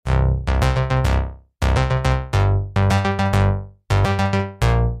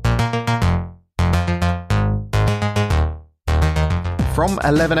From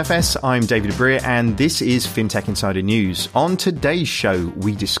 11FS, I'm David Breer, and this is FinTech Insider News. On today's show,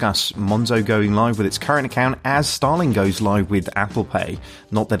 we discuss Monzo going live with its current account as Starling goes live with Apple Pay.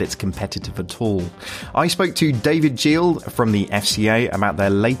 Not that it's competitive at all. I spoke to David Giel from the FCA about their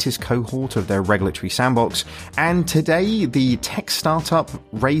latest cohort of their regulatory sandbox, and today the tech startup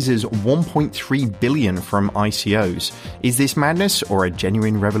raises $1.3 billion from ICOs. Is this madness or a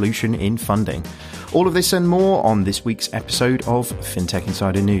genuine revolution in funding? All of this and more on this week's episode of FinTech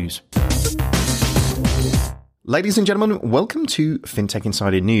Insider News. Ladies and gentlemen, welcome to FinTech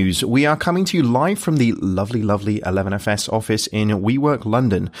Insider News. We are coming to you live from the lovely 11FS office in WeWork,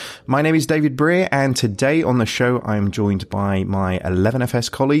 London. My name is David Breer, and today on the show I am joined by my 11FS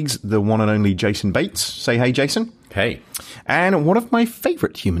colleagues, the one and only Jason Bates. Say hey, Jason. Hey. And one of my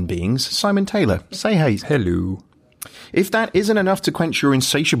favourite human beings, Simon Taylor. Say hey. Hello. If that isn't enough to quench your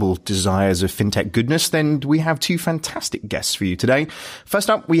insatiable desires of fintech goodness, then we have two fantastic guests for you today. First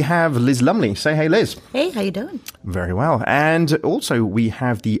up, we have Liz Lumley. Say hey, Liz. Hey, how you doing? Very well. And also we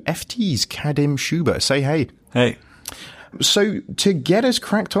have the FT's Kadim Shuba. Say hey. Hey. So to get us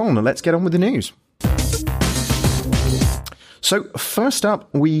cracked on, let's get on with the news. So first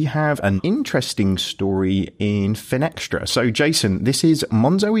up, we have an interesting story in FinExtra. So Jason, this is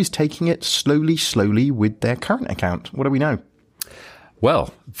Monzo is taking it slowly with their current account. What do we know?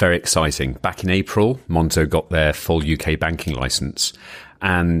 Well, very exciting. Back in April, Monzo got their full UK banking license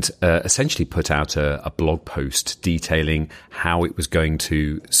and essentially put out a blog post detailing how it was going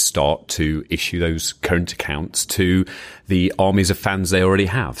to start to issue those current accounts to the armies of fans they already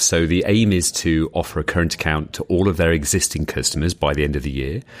have. So the aim is to offer a current account to all of their existing customers by the end of the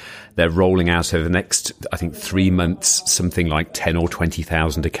year. They're rolling out over the next, I think, 3 months, something like 10 or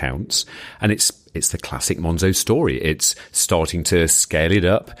 20,000 accounts. And it's the classic Monzo story. It's starting to scale it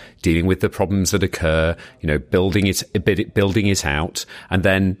up, dealing with the problems that occur, building it out, and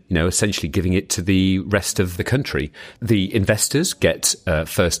then, essentially giving it to the rest of the country. The investors get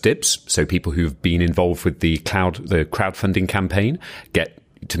first dibs. So people who've been involved with the crowdfunding campaign get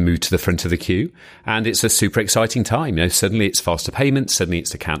to move to the front of the queue. And it's a super exciting time. Suddenly it's faster payments, suddenly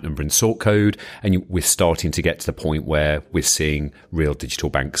it's account number and sort code. And we're starting to get to the point where we're seeing real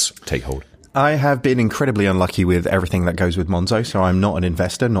digital banks take hold. I have been incredibly unlucky with everything that goes with Monzo, so I'm not an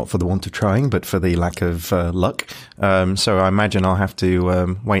investor, not for the want of trying, but for the lack of luck. So I imagine I'll have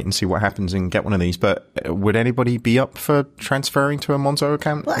to wait and see what happens and get one of these. But would anybody be up for transferring to a Monzo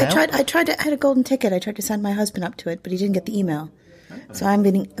account? Well, now? I had a golden ticket. I tried to sign my husband up to it, but he didn't get the email. So I've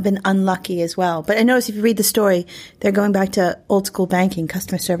been unlucky as well. But I noticed if you read the story, they're going back to old school banking,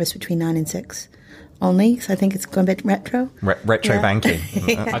 customer service between 9 and 6. Only, so I think it's going a bit retro. Retro banking.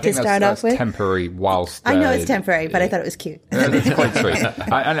 I think that's temporary whilst... I know it's temporary, but I thought it was cute. It's quite sweet.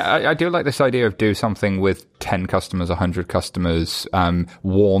 I do like this idea of do something with 10 customers, 100 customers,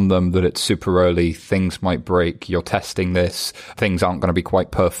 warn them that it's super early, things might break, you're testing this, things aren't going to be quite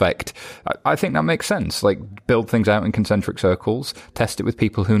perfect. I think that makes sense. Like, build things out in concentric circles, test it with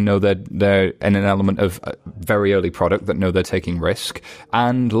people who know they're in an element of a very early product that know they're taking risk,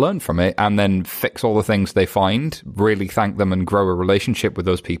 and learn from it, and then fix all the things they find, really thank them and grow a relationship with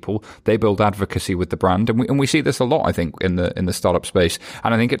those people. They build advocacy with the brand, and we see this a lot, I think, in the startup space,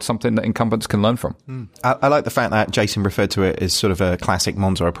 and I think it's something that incumbents can learn from. I like the fact that Jason referred to it as sort of a classic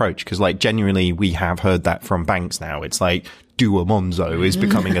Monzo approach, because genuinely we have heard that from banks now. It's like, do a Monzo is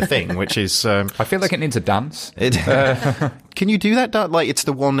becoming a thing, which is... I feel like it needs a dance. Can you do that? It's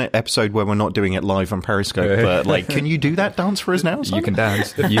the one episode where we're not doing it live on Periscope, but can you do that dance for us now, Simon? You can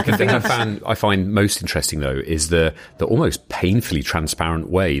dance. The thing I find most interesting, though, is the almost painfully transparent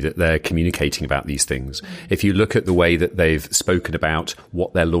way that they're communicating about these things. If you look at the way that they've spoken about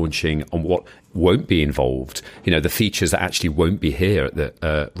what they're launching and what won't be involved, the features that actually won't be here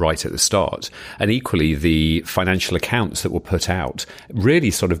right at the start, and equally the financial accounts that were put out,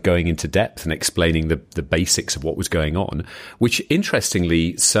 really sort of going into depth and explaining the basics of what was going on, which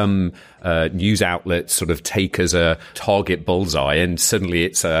interestingly some news outlets sort of take as a target bullseye, and suddenly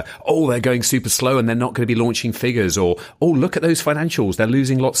it's they're going super slow and they're not going to be launching figures, or look at those financials, they're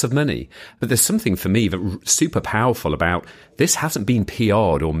losing lots of money. But there's something for me that super powerful about this. Hasn't been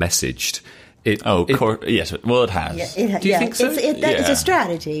PR'd or messaged. Yes. Well, it has. Yeah, Do you think so? It's a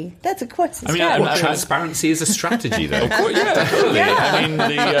strategy. That's, of course, a strategy. Transparency is a strategy, though. Of course, yeah, totally. Yeah. I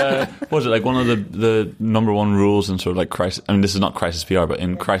mean, what was it, like one of the number one rules in sort of like crisis, I mean, this is not crisis PR, but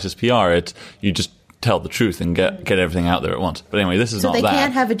in crisis PR, you just tell the truth and get everything out there at once. But anyway, this is not that. So they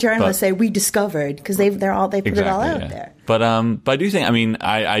can't have a journalist say, we discovered, because they put it all out there. But I do think,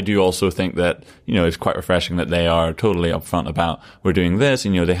 I do also think that, it's quite refreshing that they are totally upfront about, we're doing this,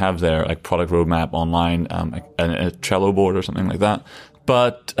 and, they have their like product roadmap online, a Trello board or something like that.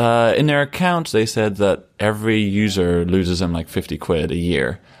 But in their accounts, they said that every user loses them like 50 quid a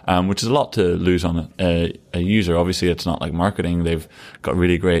year, which is a lot to lose on a user. Obviously, it's not like marketing. They've got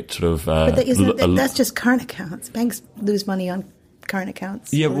really great sort of... but that's just current accounts. Banks lose money on current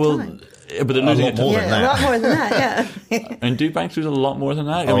accounts all the time. But they're losing a lot more than that. Yeah. And do banks lose a lot more than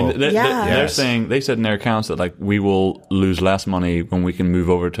that? They're saying, they said in their accounts that like we will lose less money when we can move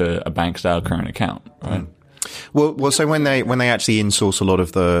over to a bank style current account, right? Well, so when they actually insource a lot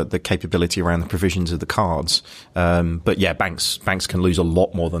of the capability around the provisions of the cards, but yeah, banks can lose a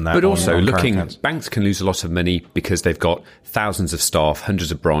lot more than that. But also, banks can lose a lot of money because they've got thousands of staff,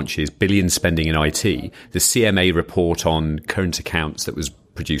 hundreds of branches, billions spending in IT. The CMA report on current accounts that was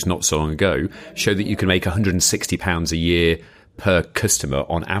produced not so long ago showed that you can make £160 a year per customer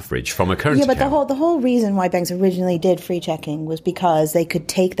on average from a current account. Yeah, but the whole reason why banks originally did free checking was because they could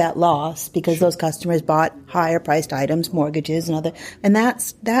take that loss because those customers bought higher priced items, mortgages and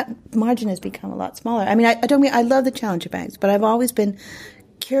that margin has become a lot smaller. I love the challenge of banks, but I've always been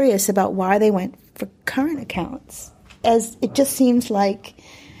curious about why they went for current accounts, as it just seems like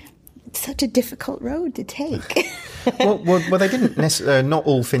it's such a difficult road to take. well, they didn't necessarily. Not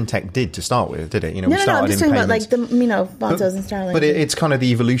all fintech did to start with, did it? No, I'm just talking about like the Monzos and Starling. But it's kind of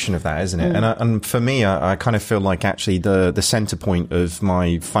the evolution of that, isn't it? And for me, I kind of feel like actually the center point of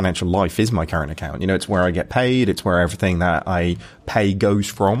my financial life is my current account. It's where I get paid. It's where everything that I pay goes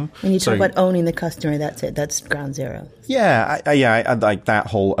from. When you talk about owning the customer, that's it. That's ground zero. Yeah, I like that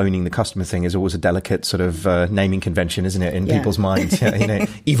whole owning the customer thing is always a delicate sort of naming convention, isn't it, in people's minds?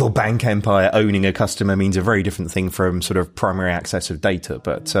 Evil bank empire owning a customer means a very different thing from sort of primary access of data.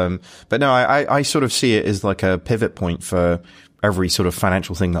 But no, I sort of see it as like a pivot point for every sort of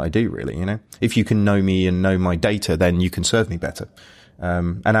financial thing that I do, really. If you can know me and know my data, then you can serve me better.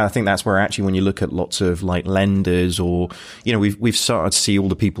 And I think that's where actually when you look at lots of like lenders or, we've started to see all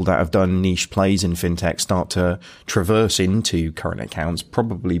the people that have done niche plays in fintech start to traverse into current accounts,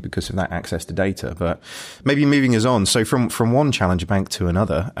 probably because of that access to data. But maybe moving us on. So from one challenger bank to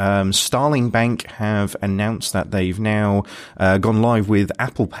another, Starling Bank have announced that they've now gone live with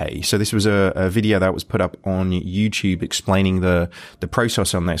Apple Pay. So this was a video that was put up on YouTube explaining the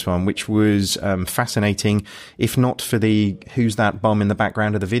process on this one, which was fascinating, if not for the who's that bum in the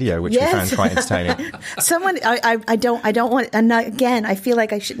background of the video, which we found quite entertaining. Someone, I don't want, and again, I feel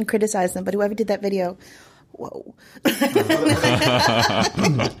like I shouldn't criticize them, but whoever did that video, whoa. They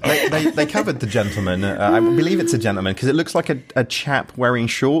covered the gentleman. I believe it's a gentleman because it looks like a chap wearing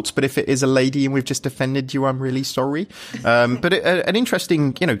shorts. But if it is a lady and we've just offended you, I'm really sorry. But an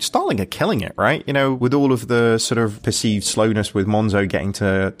interesting, Starling are killing it, right? With all of the sort of perceived slowness with Monzo getting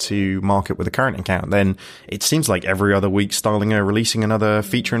to market with a current account, then it seems like every other week Starling are releasing another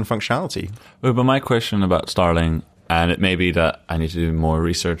feature and functionality. But my question about Starling, and it may be that I need to do more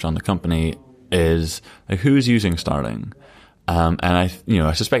research on the company, is like who's using Starling, and I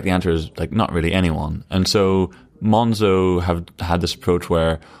suspect the answer is like not really anyone. And so Monzo have had this approach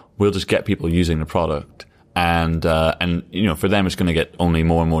where we'll just get people using the product, and for them it's going to get only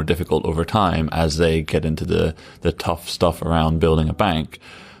more and more difficult over time as they get into the tough stuff around building a bank.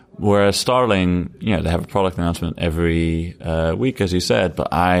 Whereas Starling, they have a product announcement every week, as you said,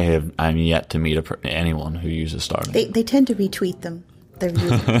 but I'm yet to meet anyone who uses Starling. They tend to retweet them.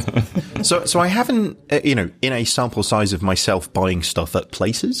 So I haven't, in a sample size of myself buying stuff at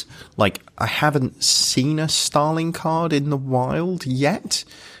places, like I haven't seen a Starling card in the wild yet.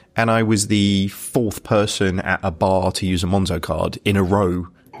 And I was the fourth person at a bar to use a Monzo card in a row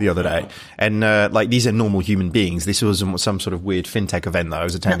the other day. And these are normal human beings. This wasn't some sort of weird fintech event that I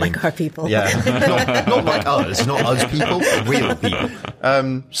was attending. Not like our people. Yeah. not like us, not us people, real people. I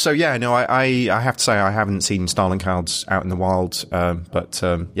have to say I haven't seen Starling cards out in the wild.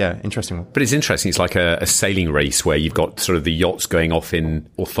 Interesting one. But it's interesting. It's like a sailing race where you've got sort of the yachts going off in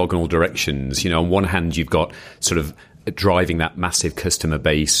orthogonal directions. On one hand, you've got sort of driving that massive customer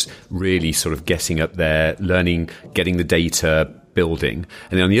base, really sort of getting up there, learning, getting the data, building.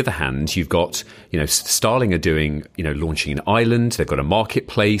 And then on the other hand, you've got, Starling are doing, launching an island. They've got a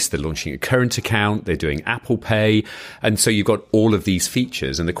marketplace. They're launching a current account. They're doing Apple Pay. And so you've got all of these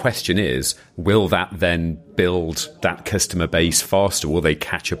features. And the question is, will that then build that customer base faster? Will they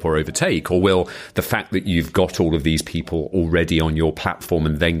catch up or overtake? Or will the fact that you've got all of these people already on your platform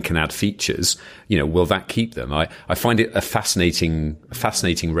and then can add features, will that keep them? I find it a fascinating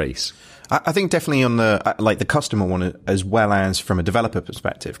race. I think definitely on the like the customer one as well as from a developer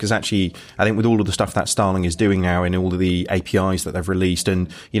perspective, because actually I think with all of the stuff that Starling is doing now and all of the APIs that they've released, and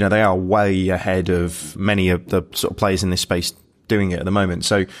they are way ahead of many of the sort of players in this space doing it at the moment.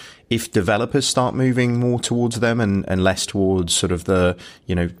 So if developers start moving more towards them and less towards sort of the,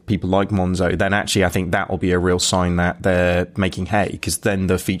 people like Monzo, then actually I think that will be a real sign that they're making hay, because then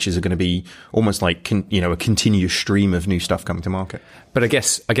the features are going to be almost like, a continuous stream of new stuff coming to market. But I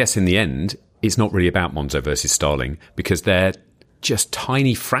guess in the end, it's not really about Monzo versus Starling, because they're just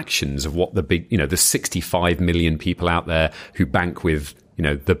tiny fractions of what the big, the 65 million people out there who bank with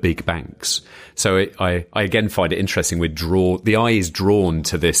the big banks. So I again find it interesting. The eye is drawn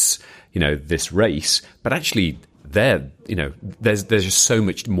to this, this race, but actually there's just so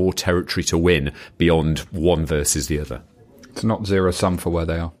much more territory to win beyond one versus the other. It's not zero sum for where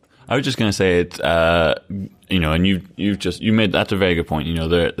they are. I was just going to say it, and you made, that's a very good point.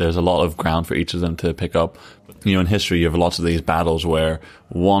 There's a lot of ground for each of them to pick up. In history, you have lots of these battles where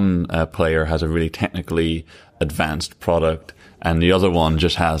one player has a really technically advanced product, and the other one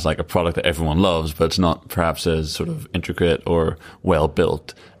just has like a product that everyone loves, but it's not perhaps as sort of intricate or well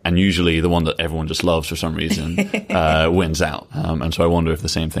built. And usually the one that everyone just loves for some reason wins out. And so I wonder if the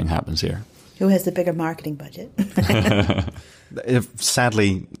same thing happens here. Who has the bigger marketing budget?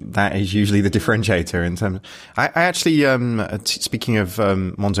 Sadly, that is usually the differentiator in terms. I actually, speaking of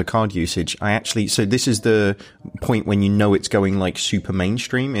Monzo card usage, so this is the point when it's going like super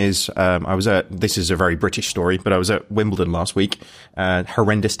mainstream. This is a very British story, but I was at Wimbledon last week.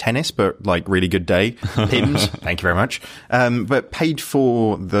 Horrendous tennis, but like really good day. Pims, thank you very much. But paid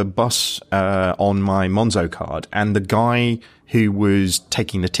for the bus on my Monzo card, and the guy who was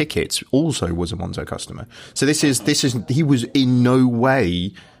taking the tickets also was a Monzo customer. So he was in no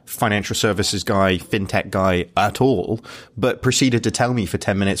way financial services guy, FinTech guy at all, but proceeded to tell me for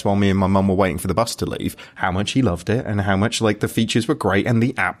 10 minutes while me and my mum were waiting for the bus to leave how much he loved it and how much like the features were great and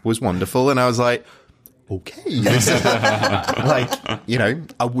the app was wonderful. And I was like, okay, this is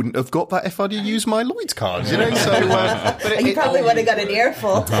I wouldn't have got that if I'd used my Lloyd's cards, So, but you probably would have got an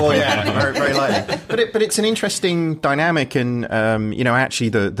earful. Oh yeah, very, very likely. But it's an interesting dynamic, and actually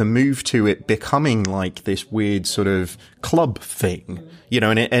the move to it becoming like this weird sort of club thing,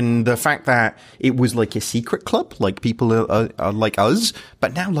 and the fact that it was like a secret club, like people are like us,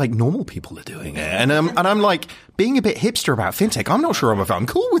 but now like normal people are doing it, and I'm like being a bit hipster about FinTech. I'm not sure if I'm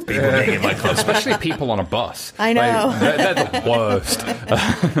cool with people being in my club, especially people on a bus. I know. They're the worst.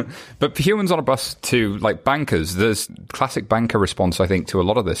 But for humans on a bus to like bankers, there's classic banker response, I think, to a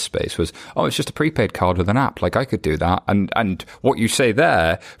lot of this space was, oh, it's just a prepaid card with an app. Like I could do that. And what you say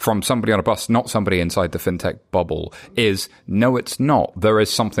there from somebody on a bus, not somebody inside the FinTech bubble, is no, it's not. There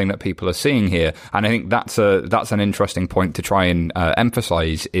is something that people are seeing here. And I think that's an interesting point to try and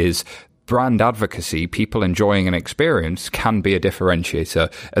emphasize is brand advocacy, people enjoying an experience can be a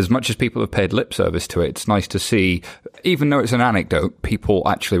differentiator. As much as people have paid lip service to it, it's nice to see, even though it's an anecdote, people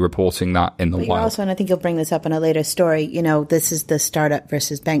actually reporting that in the wild. Also, and I think you'll bring this up in a later story, this is the startup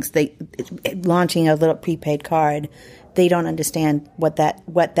versus banks. They launching a little prepaid card. They don't understand what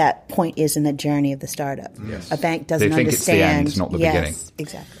that point is in the journey of the startup. Yes. A bank doesn't understand. They think it's the end, not the beginning.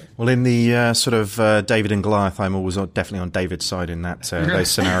 Exactly. Well, in the sort of David and Goliath, I'm always definitely on David's side in that those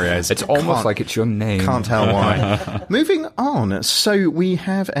scenarios. It's almost like it's your name. Can't tell why. Moving on, so we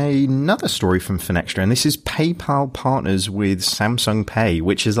have another story from Finextra, and this is PayPal partners with Samsung Pay,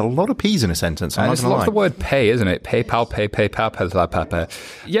 which is a lot of P's in a sentence. It's a lot of the word pay, isn't it? PayPal, PayPal.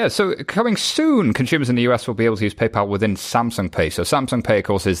 Yeah, so coming soon, consumers in the US will be able to use PayPal within Samsung Pay. So Samsung Pay, of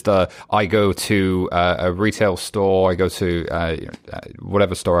course, is I go to a retail store, I go to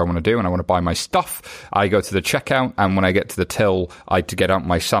whatever store I want to do, and I want to buy my stuff. I go to the checkout, and when I get to the till, I get out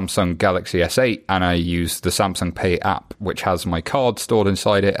my Samsung Galaxy S8, and I use the Samsung Pay app, which has my card stored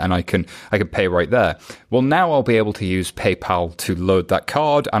inside it, and I can pay right there. Well, now I'll be able to use PayPal to load that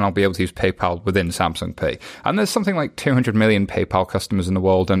card, and I'll be able to use PayPal within Samsung Pay. And there's something like 200 million PayPal customers in the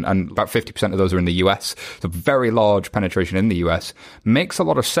world, and about 50% of those are in the US. So very large penetration in the US. Makes a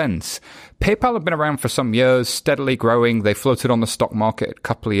lot of sense. PayPal have been around for some years, steadily growing. They floated on the stock market a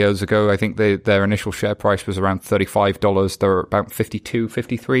couple of years ago. I think their initial share price was around $35. They're about $52,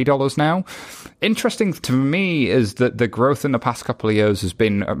 $53 now. Interesting to me is that the growth in the past couple of years has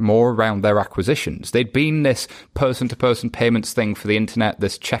been more around their acquisitions. They'd been this person-to-person payments thing for the internet,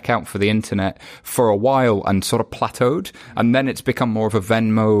 this checkout for the internet for a while and sort of plateaued. And then it's become more of a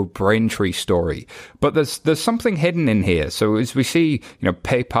Venmo, Braintree story. But there's something hidden in here. So as we see,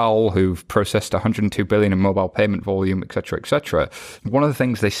 PayPal, who've processed 102 billion in mobile payment volume, etc., etc. One of the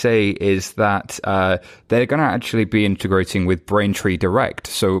things they say is that they're going to actually be integrating with Braintree Direct.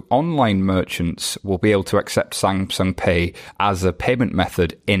 So online merchants will be able to accept Samsung Pay as a payment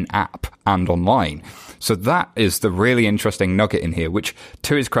method in-app and online. So that is the really interesting nugget in here, which,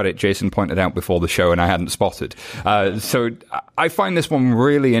 to his credit, Jason pointed out before the show and I hadn't spotted. So I find this one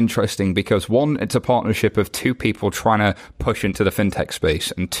really interesting because, one, it's a partnership of two people trying to push into the fintech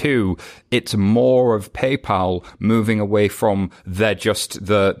space, and two, it's more of PayPal moving away from they're just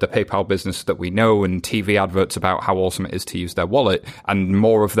the PayPal business that we know and TV adverts about how awesome it is to use their wallet, and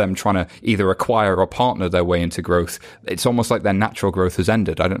more of them trying to either acquire or partner their way into growth. It's almost like their natural growth has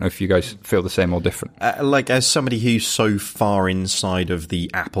ended. I don't know if you guys feel the same or different. Like, as somebody who's so far inside of the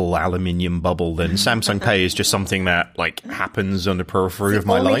Apple aluminium bubble, then Samsung Pay is just something that, like, happens on the periphery of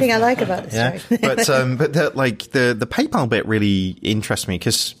my life. The only thing I like about this story. But the PayPal bit really interests me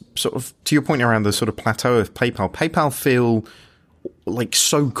because, sort of, to your point around the sort of plateau of PayPal feel like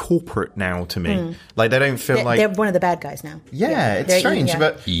so corporate now to me. Like, they don't feel like... They're one of the bad guys now. Yeah, it's strange.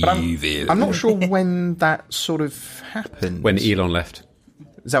 But I'm not sure when that sort of happened. When Elon left.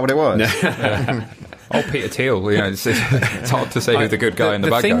 Is that what it was? No. Oh, Peter Thiel. It's hard to say who the good guy and the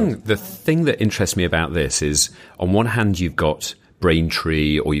bad guy. The thing that interests me about this is, on one hand, you've got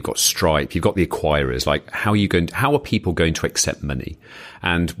Braintree or you've got Stripe, you've got the acquirers. Like, how are people going to accept money?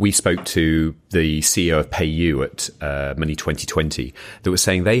 And we spoke to the CEO of PayU at Money 2020 that was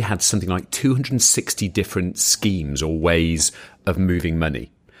saying they had something like 260 different schemes or ways of moving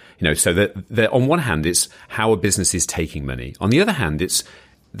money. So that on one hand, it's how a business is taking money. On the other hand,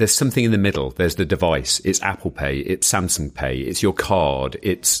 there's something in the middle. There's the device. It's Apple Pay. It's Samsung Pay. It's your card.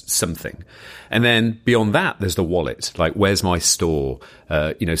 It's something. And then beyond that, there's the wallet. Like, where's my store?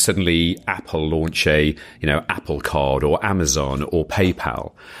 Suddenly Apple launch a, Apple Card or Amazon or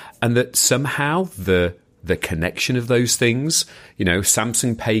PayPal. And that somehow the connection of those things,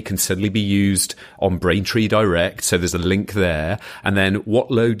 Samsung Pay can suddenly be used on Braintree Direct. So there's a link there. And then what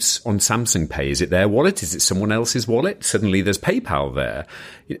loads on Samsung Pay? Is it their wallet? Is it someone else's wallet? Suddenly there's PayPal there.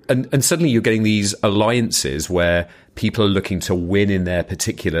 And suddenly you're getting these alliances where people are looking to win in their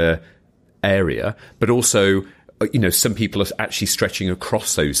particular area, but also, some people are actually stretching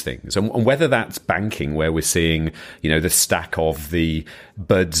across those things. And whether that's banking, where we're seeing, the stack of the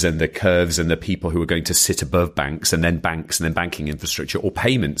buds and the curves and the people who are going to sit above banks and then banking infrastructure, or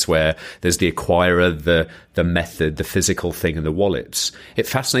payments where there's the acquirer, the method, the physical thing, and the wallets. It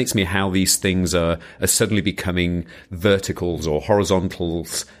fascinates me how these things are suddenly becoming verticals or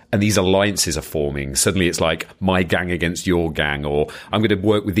horizontals, and these alliances are forming. Suddenly it's like my gang against your gang, or I'm going to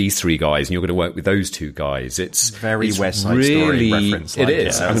work with these three guys and you're going to work with those two guys. It's very West Side Story reference. It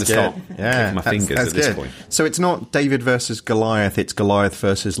is. I'm going to start clicking my fingers at this point. So it's not David versus Goliath, it's Goliath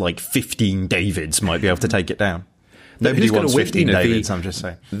versus like 15 Davids might be able to take it down. Nobody wants 15 Davids, I'm just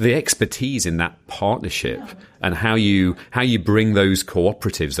saying. The expertise in that partnership and how you bring those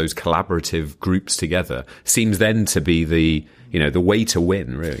cooperatives, those collaborative groups together seems then to be the way to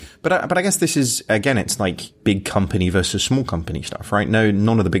win, really. But I guess this is, again, it's like big company versus small company stuff, right? No,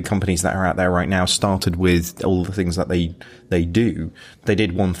 none of the big companies that are out there right now started with all the things that they do. They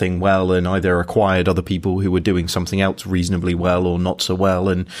did one thing well and either acquired other people who were doing something else reasonably well or not so well,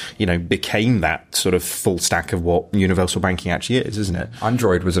 and, became that sort of full stack of what universal banking actually is, isn't it?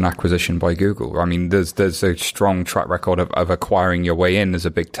 Android was an acquisition by Google. I mean, there's a strong track record of acquiring your way in as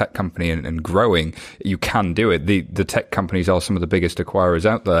a big tech company and growing. You can do it. The tech companies are some of the biggest acquirers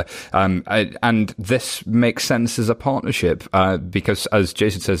out there. And this makes sense as a partnership because, as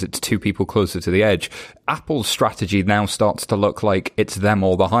Jason says, it's two people closer to the edge. Apple's strategy now starts to look like it's them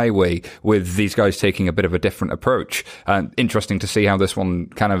or the highway, with these guys taking a bit of a different approach. Interesting to see how this one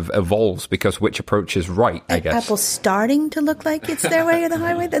kind of evolves, because which approach is right, I guess. Apple's starting to look like it's their way or the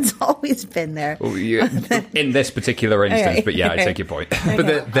highway? That's always been there. Oh, yeah. In this particular instance, okay. But yeah, I take your point.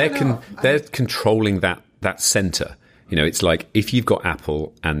 But they're controlling that center. It's like if you've got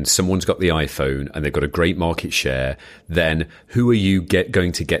Apple and someone's got the iPhone and they've got a great market share, then who are you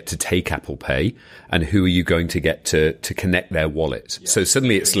going to get to take Apple Pay, and who are you going to get to connect their wallet? Yeah. So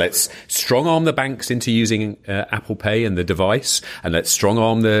suddenly it's let's strong arm the banks into using Apple Pay and the device, and let's strong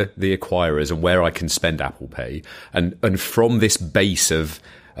arm the acquirers and where I can spend Apple Pay. And from this base of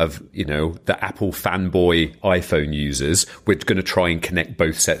the Apple fanboy iPhone users, we're going to try and connect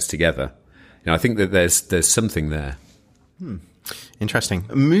both sets together. I think that there's something there. Interesting.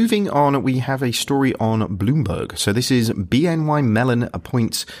 Moving on, we have a story on Bloomberg. So this is BNY Mellon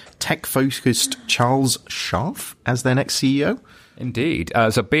appoints tech-focused Charles Scharf as their next CEO. Indeed.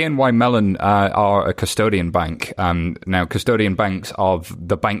 So BNY Mellon are a custodian bank. Now, custodian banks are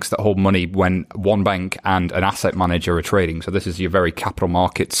the banks that hold money when one bank and an asset manager are trading. So this is your very capital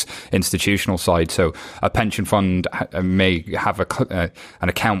markets institutional side. So a pension fund may have an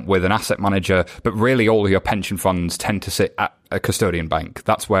account with an asset manager, but really all of your pension funds tend to sit at a custodian bank.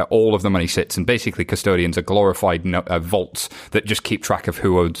 That's where all of the money sits. And basically custodians are glorified vaults that just keep track of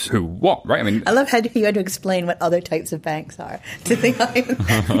who owes who what, right? I mean, I love how you had to explain what other types of banks are. To think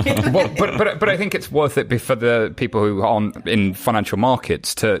but I think it's worth it for the people who aren't in financial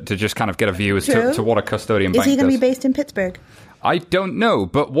markets to just kind of get a view as to what a custodian bank does. Is he going to be based in Pittsburgh? I don't know,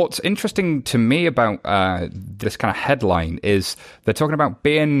 but what's interesting to me about this kind of headline is they're talking about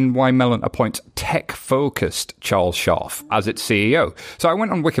BNY Mellon appoints tech-focused Charles Scharf as its CEO. So I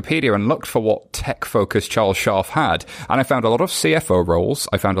went on Wikipedia and looked for what tech-focused Charles Scharf had, and I found a lot of CFO roles,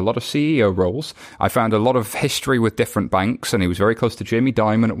 I found a lot of CEO roles, I found a lot of history with different banks, and he was very close to Jamie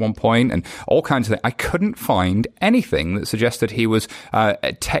Dimon at one point, and all kinds of things. I couldn't find anything that suggested he was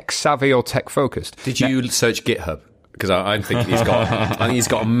tech-savvy or tech-focused. Did you search GitHub? Because I think he's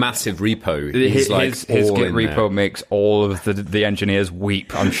got a massive repo. His Git repo makes all of the engineers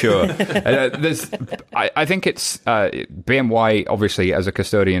weep, I'm sure. I think it's BNY, obviously, as a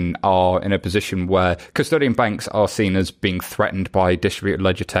custodian, are in a position where custodian banks are seen as being threatened by distributed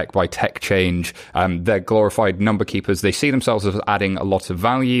ledger tech, by tech change. They're glorified number keepers. They see themselves as adding a lot of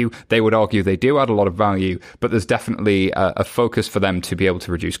value. They would argue they do add a lot of value, but there's definitely a focus for them to be able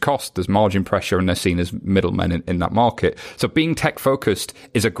to reduce cost. There's margin pressure, and they're seen as middlemen in that market. So being tech-focused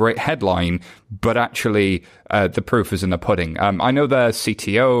is a great headline, but actually the proof is in the pudding. I know their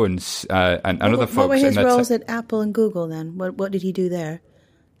CTO and other folks. What were his roles at Apple and Google then? What did he do there?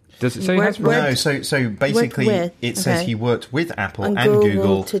 Does it say No, so basically it says he worked with Apple and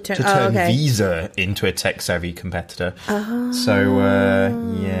Google to turn Visa into a tech-savvy competitor. So,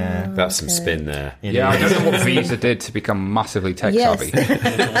 yeah. That's some spin there. I don't know what Visa did to become massively tech-savvy.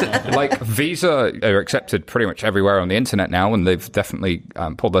 Like, Visa are accepted pretty much everywhere on the internet now, and they've definitely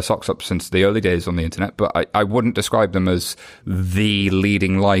pulled their socks up since the early days on the internet, but I wouldn't describe them as the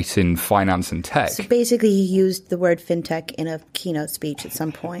leading light in finance and tech. So basically he used the word FinTech in a keynote speech at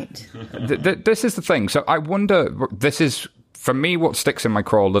some point. This is the thing. So I wonder, this is, for me, what sticks in my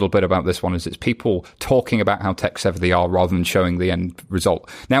craw a little bit about this one is it's people talking about how tech-savvy they are rather than showing the end result.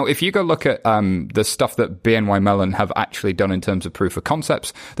 Now, if you go look at the stuff that BNY Mellon have actually done in terms of proof of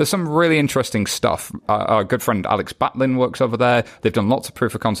concepts, there's some really interesting stuff. Our good friend Alex Batlin works over there. They've done lots of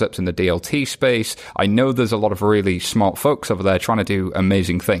proof of concepts in the DLT space. I know there's a lot of really smart folks over there trying to do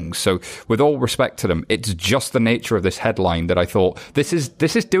amazing things. So with all respect to them, it's just the nature of this headline that I thought, this is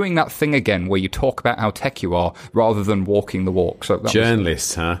doing that thing again where you talk about how tech you are rather than walking the walk. So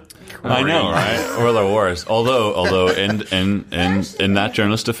journalists, huh? I know, right? Or the worst. Although in that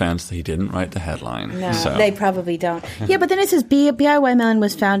journalist's defense, he didn't write the headline. No, they probably don't. Yeah, but then it says BNY Mellon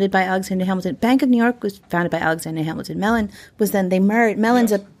was founded by Alexander Hamilton. Bank of New York was founded by Alexander Hamilton. Mellon was then, they merged.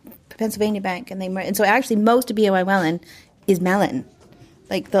 Mellon's a Pennsylvania bank, and they merged. And so actually most of BNY Mellon is Mellon.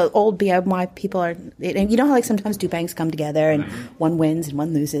 Like the old BNY people are, and you know how like sometimes two banks come together and one wins and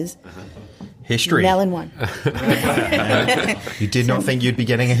one loses? History. Mellon won. You did not think you'd be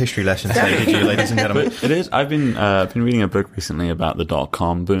getting a history lesson today, did you, ladies and gentlemen? It is. I've been reading a book recently about the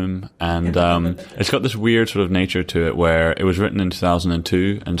dot-com boom, and it's got this weird sort of nature to it where it was written in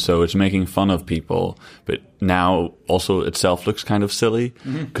 2002, and so it's making fun of people, but now also itself looks kind of silly,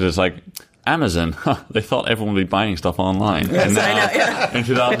 because it's like, Amazon, they thought everyone would be buying stuff online. Yes, and now, I know, yeah. in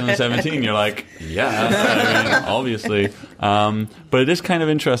 2017, you're like, obviously. But it is kind of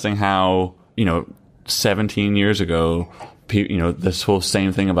interesting how, 17 years ago, this whole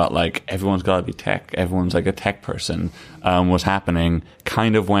same thing about like everyone's got to be tech, everyone's like a tech person, was happening,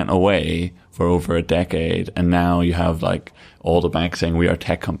 kind of went away for over a decade, and now you have like all the banks saying we are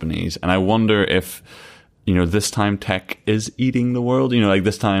tech companies, and I wonder if this time tech is eating the world. Like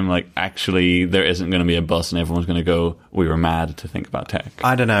this time, like actually there isn't going to be a bus and everyone's going to go, we were mad to think about tech.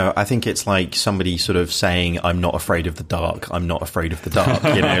 I don't know. I think it's like somebody sort of saying, I'm not afraid of the dark. I'm not afraid of the dark.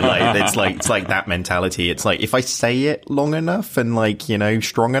 Like it's like that mentality. It's like if I say it long enough and like,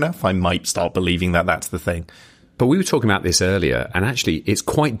 strong enough, I might start believing that that's the thing. But we were talking about this earlier, and actually it's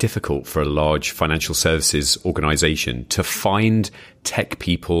quite difficult for a large financial services organization to find tech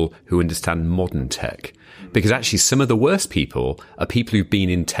people who understand modern tech. Because actually some of the worst people are people who've been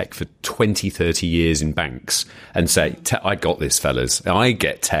in tech for 20, 30 years in banks and say, I got this, fellas. I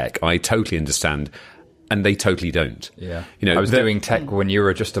get tech. I totally understand. And they totally don't. Yeah. I was doing tech when you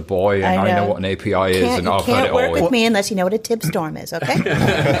were just a boy, and I know what an API is, and I've heard it all. You can't work with me unless you know what a tip storm is, okay?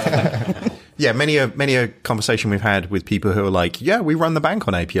 Yeah, many a conversation we've had with people who are like, yeah, we run the bank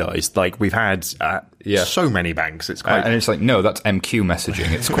on APIs. Like, we've had so many banks. It's quite... And it's like, no, that's MQ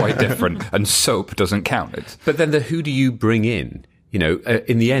messaging. It's quite different. And SOAP doesn't count. But then who do you bring in? You know,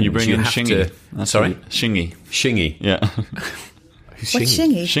 in the end, You bring in have Shingy. Sorry? Shingy. Shingy. Yeah. Who's What's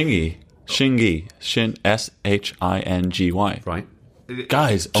Shingy? Shingy. Shingy. Right.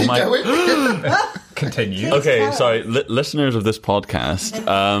 Guys, oh my... Continue. Okay, sorry. Listeners of this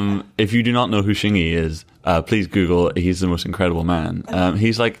podcast, if you do not know who Shingy is, please Google. He's the most incredible man. He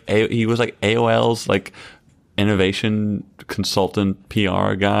was like AOL's like innovation consultant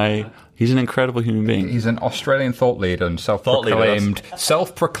PR guy. He's an incredible human being. He's an Australian thought leader and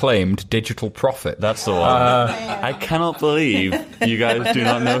self-proclaimed digital prophet. That's the one. I cannot believe you guys do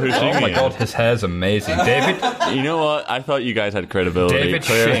not know who Shingy is. Oh my god, his hair's amazing. David, you know what? I thought you guys had credibility. David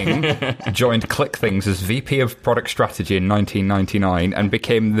Shing joined ClickThings as VP of Product Strategy in 1999 and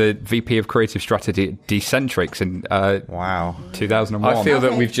became the VP of Creative Strategy at Decentrix in 2001. I feel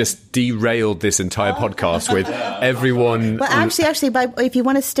that we've just derailed this entire podcast with everyone. Well, actually, if you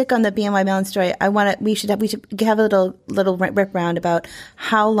want to stick on the BNY Mellon story, we should have a little rip round about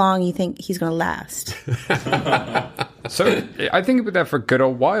how long you think he's going to last. So I think it'll be there for a good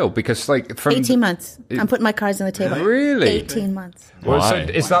old while because, like, from 18 months. I'm putting my cards on the table. Really? 18 months. Well, so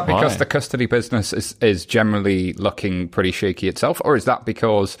is that because the custody business is generally looking pretty shaky itself, or is that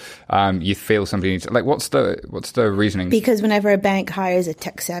because you feel somebody needs? Like, what's the reasoning? Because whenever a bank hires a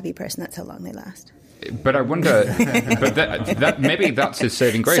tech savvy person, that's how long they last. But I wonder, but that maybe that's his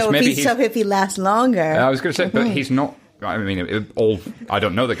saving grace. So maybe if he lasts longer, I was going to say, but he's not. I mean, I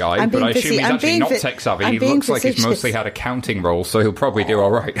don't know the guy, but I assume he's actually not tech savvy. He looks like he's mostly had accounting roles, so he'll probably do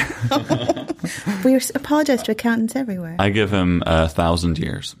all right. We apologize to accountants everywhere. I give him 1,000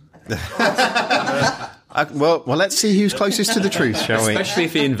 years. Well, let's see who's closest to the truth, shall we? Especially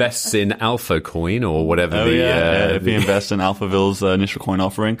if he invests in Alpha Coin or whatever. If he invests in AlphaVille's initial coin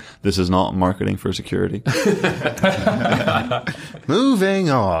offering, this is not marketing for security. Moving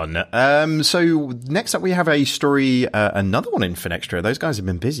on. So next up we have a story, another one in FinExtra. Those guys have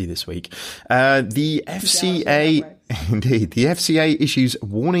been busy this week. The FCA... Indeed. The FCA issues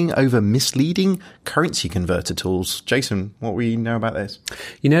warning over misleading currency converter tools. Jason, what we know about this?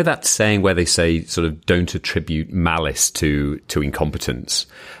 You know that saying where they say sort of don't attribute malice to incompetence?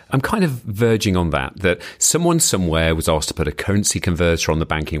 I'm kind of verging on that someone somewhere was asked to put a currency converter on the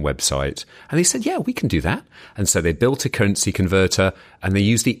banking website. And they said, yeah, we can do that. And so they built a currency converter and they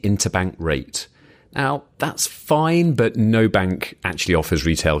used the interbank rate. Now, that's fine, but no bank actually offers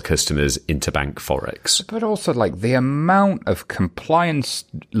retail customers interbank forex. But also, like, the amount of compliance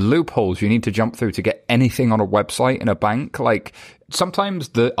loopholes you need to jump through to get anything on a website in a bank, like, sometimes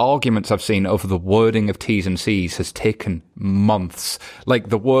the arguments I've seen over the wording of T's and C's has taken months. Like,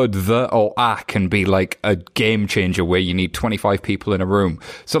 the word the or a can be like a game changer where you need 25 people in a room.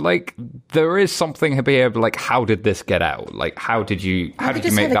 So, like, there is something to be able, like, how did this get out? Like, how did you make that?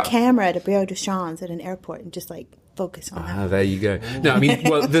 Just have a camera at a Bureau de Change at an airport and just, like, focus on that. Ah, there you go. No, I mean,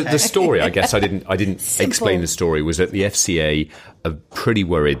 well, the story, I guess I didn't explain the story, was that the FCA are pretty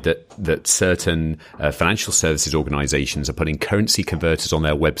worried that certain financial services organizations are putting currency converters on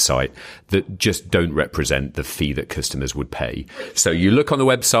their website that just don't represent the fee that customers would pay. So you look on the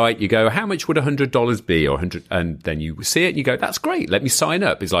website, you go, how much would $100 be, or 100, and then you see it and you go, that's great, let me sign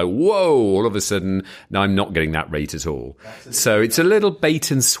up. It's like, whoa, all of a sudden, now I'm not getting that rate at all. So it's a little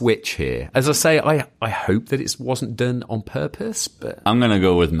bait and switch here. As I say, I hope that it wasn't done on purpose, but I'm going to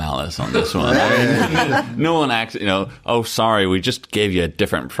go with malice on this one. I mean, no one actually, oh, sorry, we just gave you a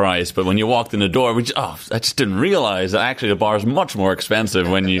different price, but when you walked in the door, I just didn't realize that actually the bar is much more expensive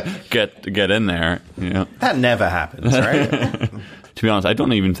when you get in there. That never happens, right? To be honest, I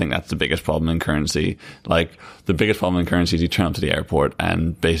don't even think that's the biggest problem in currency. Like, the biggest problem in currency is you turn up to the airport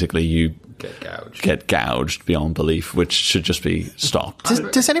and basically you get gouged beyond belief, which should just be stopped.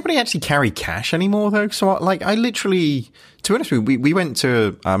 Does anybody actually carry cash anymore, though? So, I literally, to be honest with you, we went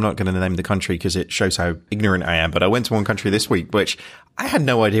to, I'm not going to name the country because it shows how ignorant I am, but I went to one country this week, which I had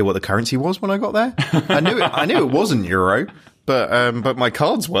no idea what the currency was when I got there. I knew it wasn't euro. But my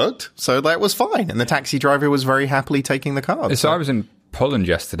cards worked, so that was fine. And the taxi driver was very happily taking the card. So I was in Poland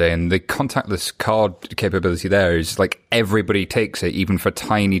yesterday, and the contactless card capability there is like everybody takes it, even for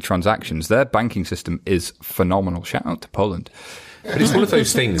tiny transactions. Their banking system is phenomenal. Shout out to Poland. But it's one of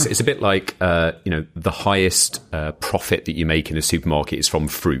those things. It's a bit like, the highest profit that you make in a supermarket is from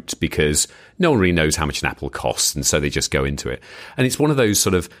fruit, because no one really knows how much an apple costs, and so they just go into it. And it's one of those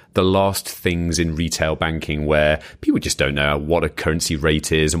sort of the last things in retail banking where people just don't know what a currency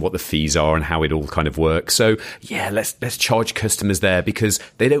rate is and what the fees are and how it all kind of works. So yeah, let's charge customers there because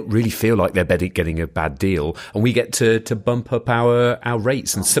they don't really feel like they're getting a bad deal, and we get to bump up our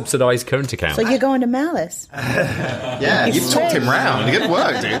rates and subsidize current accounts. So you're going to Malice. Yeah, you've talked him round. Good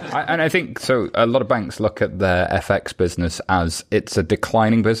work, dude. And I think so. A lot of banks look at their FX business as it's a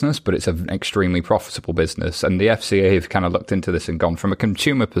declining business, but it's an extremely profitable business. And the FCA have kind of looked into this and gone, from a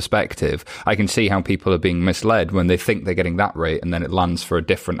consumer perspective, I can see how people are being misled when they think they're getting that rate and then it lands for a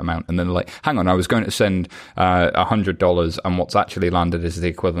different amount. And then they're like, hang on, I was going to send $100 and what's actually landed is the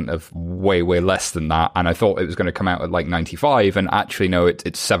equivalent of way, way less than that. And I thought it was going to come out at like 95 and actually no,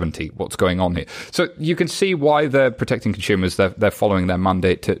 it's 70. What's going on here? So you can see why they're protecting consumers. They're following their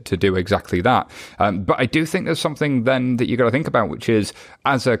mandate to do exactly that. But I do think there's something then that you got to think about, which is,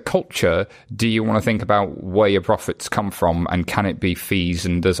 as a culture, do you want to think about where your profits come from and can it be fees?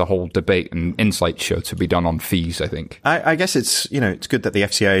 And there's a whole debate and insight show to be done on fees, I think. I guess it's good that the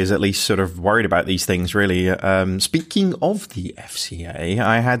FCA is at least sort of worried about these things, really. Speaking of the FCA,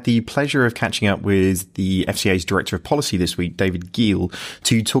 I had the pleasure of catching up with the FCA's Director of Policy this week, David Giel,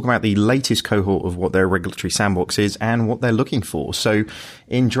 to talk about the latest cohort of what their regulatory sandbox is and what they're looking for. So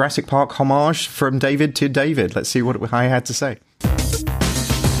in Jurassic Park homage from David to David, let's see what I had to say.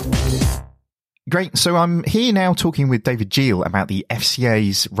 Great. So I'm here now talking with David Giel about the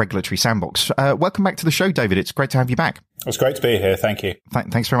FCA's regulatory sandbox. Welcome back to the show, David. It's great to have you back. It's great to be here. Thank you.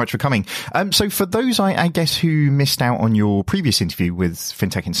 Thanks very much for coming. So for those, I guess, who missed out on your previous interview with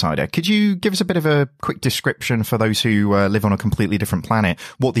FinTech Insider, could you give us a bit of a quick description for those who live on a completely different planet,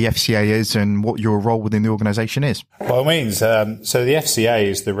 what the FCA is and what your role within the organisation is? By all means. So the FCA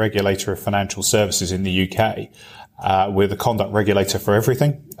is the regulator of financial services in the UK. We're the conduct regulator for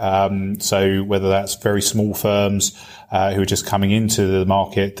everything. So whether that's very small firms who are just coming into the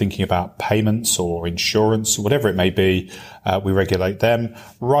market thinking about payments or insurance, or whatever it may be, we regulate them,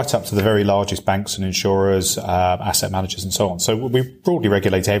 right up to the very largest banks and insurers, asset managers and so on. So we broadly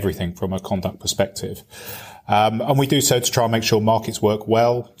regulate everything from a conduct perspective. And we do so to try and make sure markets work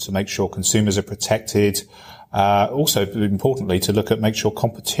well, to make sure consumers are protected, also, importantly, to make sure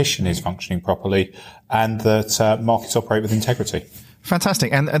competition is functioning properly and that markets operate with integrity.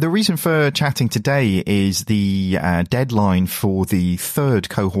 Fantastic. And the reason for chatting today is the deadline for the third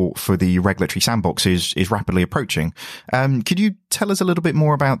cohort for the regulatory sandbox is rapidly approaching. Could you tell us a little bit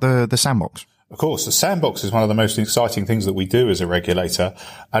more about the sandbox? Of course, the sandbox is one of the most exciting things that we do as a regulator,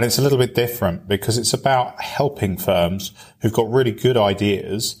 and it's a little bit different because it's about helping firms who've got really good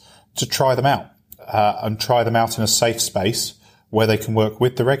ideas to try them out. And try them out in a safe space where they can work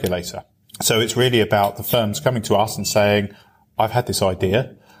with the regulator. So it's really about the firms coming to us and saying, I've had this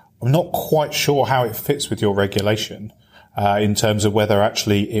idea. I'm not quite sure how it fits with your regulation, in terms of whether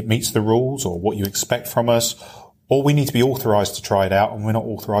actually it meets the rules or what you expect from us, or we need to be authorized to try it out and we're not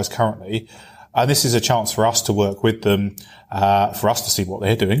authorized currently. And this is a chance for us to work with them, for us to see what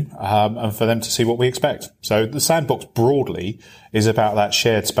they're doing, and for them to see what we expect. So the sandbox broadly is about that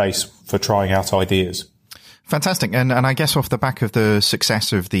shared space for trying out ideas. Fantastic. And I guess off the back of the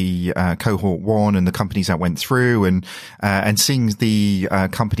success of the cohort one and the companies that went through and seeing the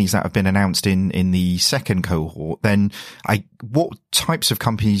companies that have been announced in the second cohort, then what types of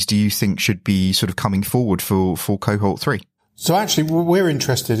companies do you think should be sort of coming forward for cohort 3? So actually, we're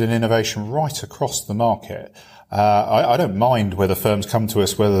interested in innovation right across the market. I don't mind whether firms come to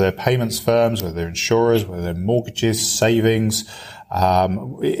us, whether they're payments firms, whether they're insurers, whether they're mortgages, savings.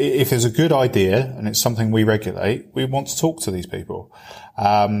 If there's a good idea and it's something we regulate, we want to talk to these people.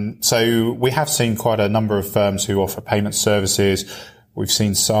 So we have seen quite a number of firms who offer payment services. We've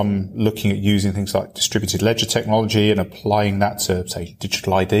seen some looking at using things like distributed ledger technology and applying that to, say,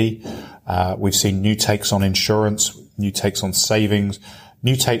 digital ID. We've seen new takes on insurance, new takes on savings,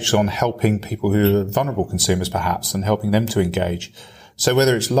 new takes on helping people who are vulnerable consumers perhaps and helping them to engage. So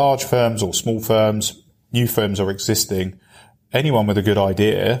whether it's large firms or small firms, new firms or existing, anyone with a good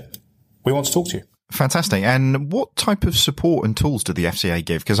idea, we want to talk to you. Fantastic. And what type of support and tools do the FCA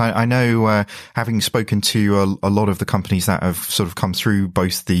give? Because I know, having spoken to a lot of the companies that have sort of come through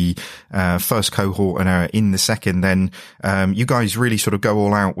both the first cohort and are in the second, then you guys really sort of go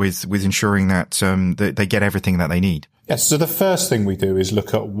all out with ensuring that they get everything that they need. Yes. So the first thing we do is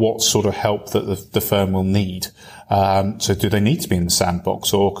look at what sort of help that the firm will need. So do they need to be in the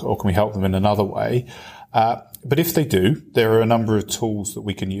sandbox or can we help them in another way? But if they do, there are a number of tools that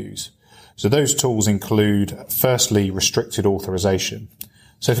we can use. So those tools include, firstly, restricted authorization.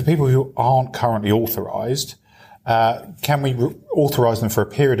 So for people who aren't currently authorized, can we authorize them for a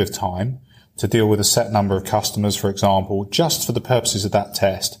period of time to deal with a set number of customers, for example, just for the purposes of that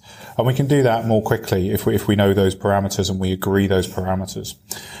test. And we can do that more quickly if we know those parameters and we agree those parameters.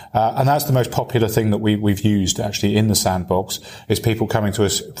 And that's the most popular thing that we've used actually in the sandbox, is people coming to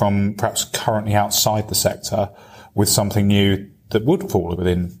us from perhaps currently outside the sector with something new that would fall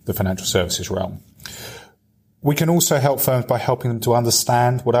within the financial services realm. We can also help firms by helping them to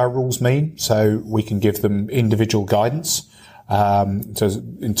understand what our rules mean, so we can give them individual guidance. So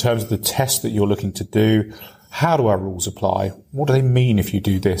in terms of the test that you're looking to do, how do our rules apply? What do they mean if you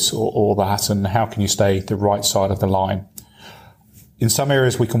do this or that? And how can you stay the right side of the line? In some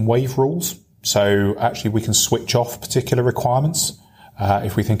areas, we can waive rules. So actually, we can switch off particular requirements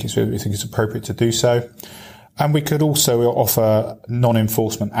if we think it's appropriate to do so. And we could also offer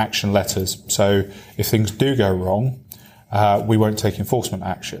non-enforcement action letters. So if things do go wrong, we won't take enforcement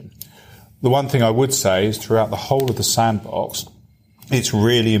action. The one thing I would say is throughout the whole of the sandbox, it's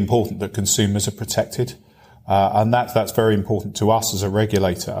really important that consumers are protected. And that's very important to us as a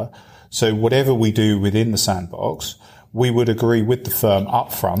regulator. So whatever we do within the sandbox, we would agree with the firm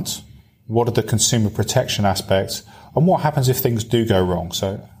up front. What are the consumer protection aspects? And what happens if things do go wrong?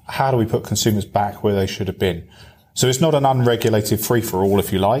 So how do we put consumers back where they should have been? So it's not an unregulated free-for-all,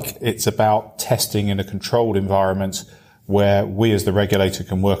 if you like. It's about testing in a controlled environment where we as the regulator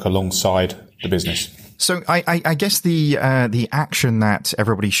can work alongside the business. So I guess the action that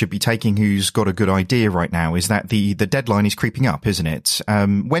everybody should be taking who's got a good idea right now is that the deadline is creeping up, isn't it?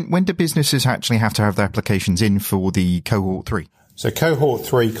 When do businesses actually have to have their applications in for the cohort 3? So cohort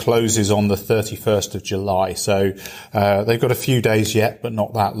 3 closes on the 31st of July. So they've got a few days yet, but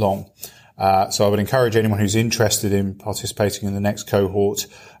not that long. So I would encourage anyone who's interested in participating in the next cohort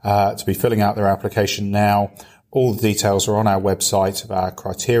to be filling out their application now. All the details are on our website of our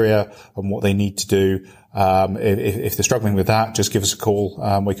criteria and what they need to do. If they're struggling with that, just give us a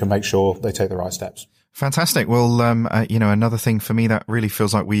call. We can make sure they take the right steps. Fantastic. Well, another thing for me that really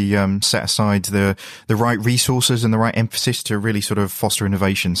feels like we set aside the right resources and the right emphasis to really sort of foster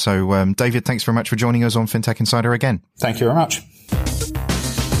innovation. So, David, thanks very much for joining us on FinTech Insider again. Thank you very much.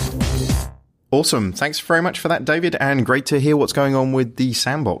 Awesome. Thanks very much for that, David, and great to hear what's going on with the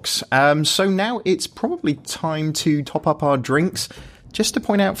sandbox. So now it's probably time to top up our drinks. Just to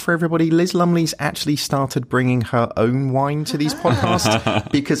point out for everybody, Liz Lumley's actually started bringing her own wine to these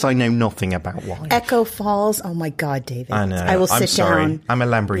podcasts because I know nothing about wine. Echo Falls. Oh my God, David. I know. I will sit down. I'm a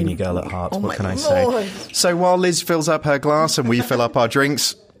Lamborghini girl at heart. What can I Lord. say? So while Liz fills up her glass and we fill up our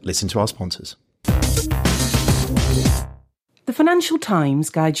drinks, listen to our sponsors. The Financial Times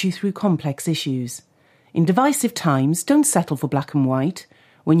guides you through complex issues. In divisive times, don't settle for black and white.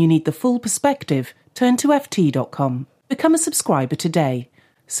 When you need the full perspective, turn to ft.com. Become a subscriber today.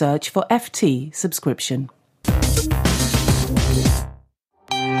 Search for FT subscription.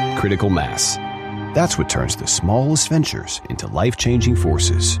 Critical mass. That's what turns the smallest ventures into life-changing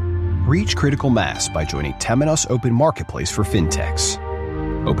forces. Reach critical mass by joining Temenos Open Marketplace for FinTechs,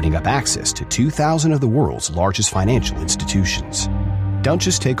 opening up access to 2,000 of the world's largest financial institutions. Don't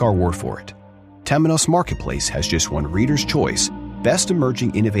just take our word for it. Temenos Marketplace has just won Reader's Choice Best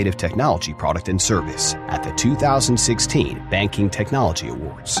Emerging Innovative Technology Product and Service at the 2016 Banking Technology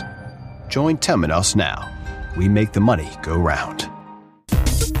Awards. Join Temenos now. We make the money go round.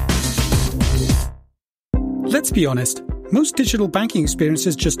 Let's be honest, most digital banking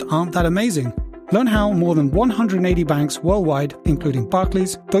experiences just aren't that amazing. Learn how more than 180 banks worldwide, including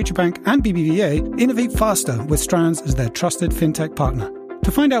Barclays, Deutsche Bank, and BBVA, innovate faster with Strands as their trusted fintech partner.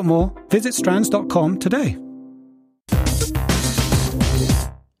 To find out more, visit strands.com today.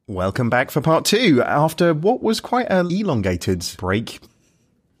 Welcome back for part 2 after what was quite an elongated break.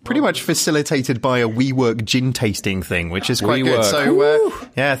 Pretty much facilitated by a WeWork gin tasting thing, which is quite good. So,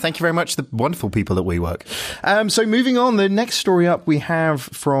 yeah, thank you very much, the wonderful people at WeWork. So moving on, the next story up we have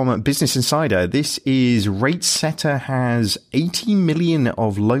from Business Insider. This is Rate Setter has 80 million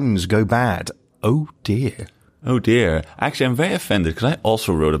of loans go bad. Oh dear. Oh dear. Actually, I'm very offended because I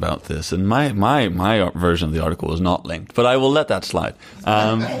also wrote about this and my version of the article was not linked, but I will let that slide.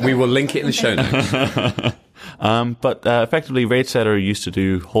 We will link it in the show notes. But effectively, RateSetter used to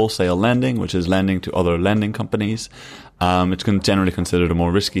do wholesale lending, which is lending to other lending companies. It's generally considered a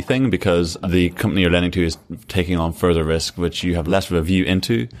more risky thing because the company you're lending to is taking on further risk, which you have less of a view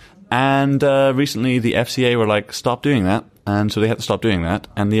into. And recently, the FCA were like, stop doing that. And so they had to stop doing that.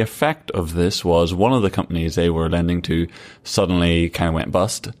 And the effect of this was one of the companies they were lending to suddenly kind of went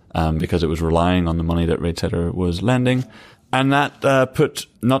bust because it was relying on the money that RateSetter was lending. And that put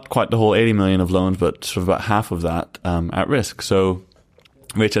not quite the whole 80 million of loans, but sort of about half of that at risk. So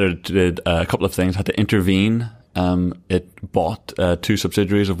RateSetter did a couple of things, had to intervene it bought 2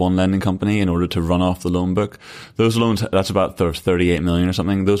 subsidiaries of one lending company in order to run off the loan book. Those loans, that's about 38 million or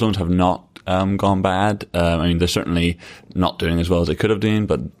something. Those loans have not gone bad. I mean, they're certainly not doing as well as they could have done,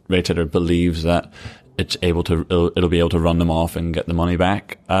 but RateSetter believes that it'll be able to run them off and get the money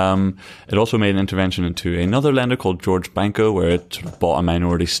back. It also made an intervention into another lender called George Banco, where it sort of bought a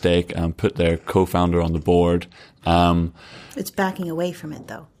minority stake and put their co-founder on the board. It's backing away from it,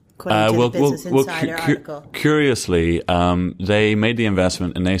 though. According to the Business Insider article. Curiously, they made the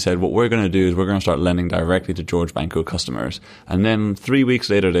investment and they said, what we're going to do is we're going to start lending directly to George Banco customers. And then 3 weeks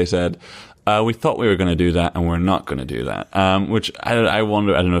later, they said, we thought we were going to do that and we're not going to do that. Which I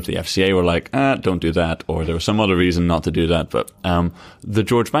wonder, I don't know if the FCA were like, don't do that, or there was some other reason not to do that. But the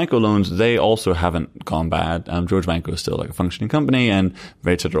George Banco loans, they also haven't gone bad. George Banco is still like a functioning company, and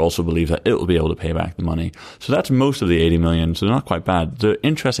RateSetter also believes that it will be able to pay back the money. So that's most of the 80 million. So they're not quite bad. The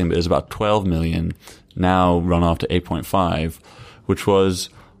interesting bit is about 12 million now run off to 8.5, which was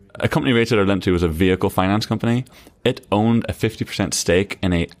a company RateSetter lent to was a vehicle finance company. It owned a 50% stake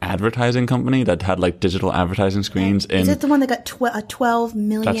in a advertising company that had like digital advertising screens. Is it the one that got a 12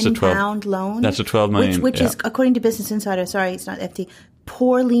 million pound loan? That's a 12 million. Which is, according to Business Insider, sorry, it's not FT,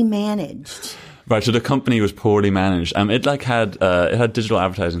 poorly managed. Right, so the company was poorly managed. It had digital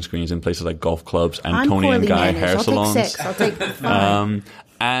advertising screens in places like golf clubs and Tony and Guy hair salons. I'll take 6. I'll take 5.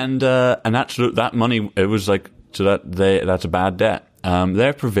 And that money, it was like, so that's a bad debt.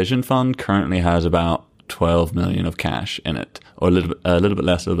 Their provision fund currently has about 12 million of cash in it, or a little bit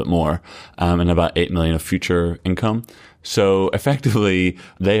less, a little bit more, and about 8 million of future income. So effectively,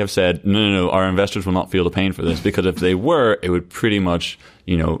 they have said, no, our investors will not feel the pain for this, because if they were, it would pretty much,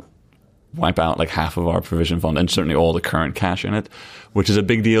 wipe out like half of our provision fund and certainly all the current cash in it, which is a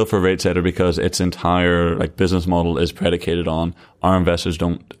big deal for RateSetter because its entire like business model is predicated on our investors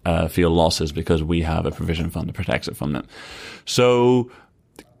don't feel losses because we have a provision fund that protects it from them. So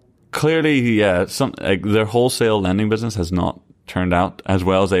clearly, their wholesale lending business has not turned out as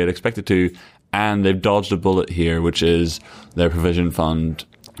well as they had expected to, and they've dodged a bullet here, which is their provision fund,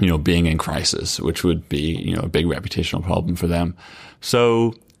 being in crisis, which would be, a big reputational problem for them.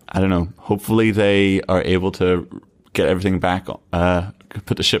 So I don't know. Hopefully they are able to get everything back,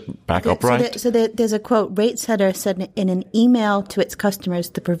 put the ship back upright. So there's a quote. RateSetter said in an email to its customers,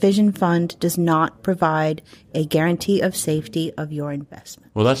 the provision fund does not provide a guarantee of safety of your investment.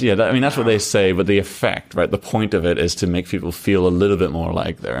 Well, that's what they say, but the effect, right? The point of it is to make people feel a little bit more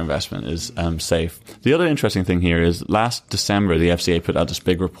like their investment is safe. The other interesting thing here is last December, the FCA put out this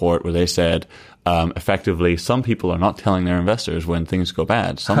big report where they said, effectively, some people are not telling their investors when things go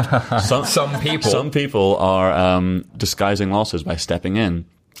bad. Some people are disguising losses by stepping in.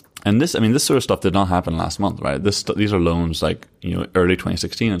 And this sort of stuff did not happen last month, right? These are loans like, early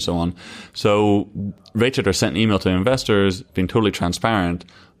 2016 and so on. So RateSetter sent an email to investors being totally transparent,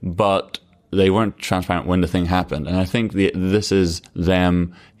 but they weren't transparent when the thing happened. And I think this is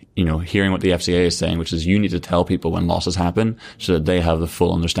them, hearing what the FCA is saying, which is you need to tell people when losses happen so that they have the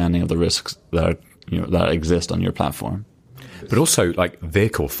full understanding of the risks that exist on your platform. But also, like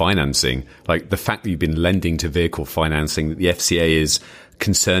vehicle financing, like the fact that you've been lending to vehicle financing, that the FCA is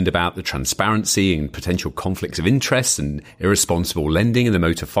concerned about the transparency and potential conflicts of interest and irresponsible lending in the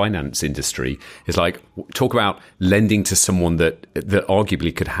motor finance industry is like, talk about lending to someone that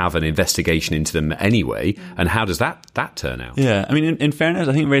arguably could have an investigation into them anyway. And how does that turn out? Yeah, I mean, in fairness,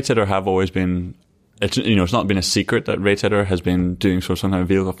 I think RateSetter have always been, it's not been a secret that RateSetter has been doing sort of some kind of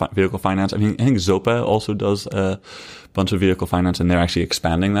vehicle finance. I mean, I think Zopa also does a bunch of vehicle finance, and they're actually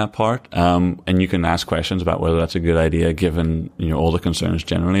expanding that part. And you can ask questions about whether that's a good idea, given all the concerns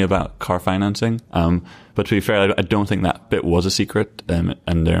generally about car financing. But to be fair, I don't think that bit was a secret,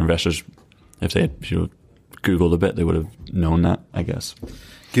 and their investors, if they had Googled a bit, they would have known that, I guess.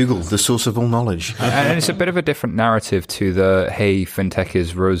 Google, the source of all knowledge. And it's a bit of a different narrative to the, hey, FinTech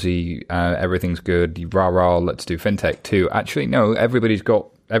is rosy, everything's good, rah-rah, let's do FinTech too. Actually, no, everybody's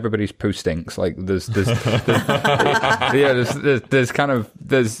poo stinks. Like there's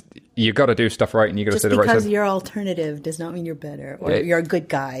you got to do stuff right, and you got to say the right stuff. Just because you're alternative does not mean you're better or you're a good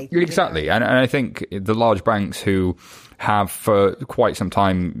guy. Exactly, and I think the large banks who have for quite some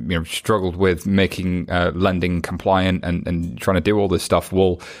time, struggled with making lending compliant and trying to do all this stuff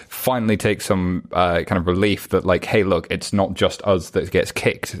will finally take some kind of relief that, like, hey, look, it's not just us that gets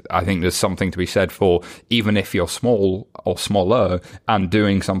kicked. I think there's something to be said for, even if you're small or smaller and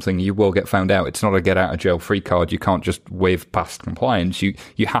doing something, you will get found out. It's not a get out of jail free card. You can't just wave past compliance. You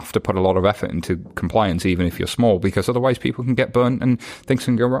have to put a lot of effort into compliance, even if you're small, because otherwise people can get burnt and things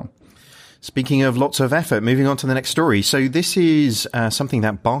can go wrong. Speaking of lots of effort, moving on to the next story. So this is something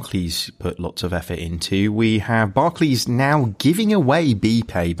that Barclays put lots of effort into. We have Barclays now giving away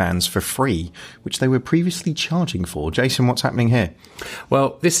BPay bands for free, which they were previously charging for. Jason, what's happening here?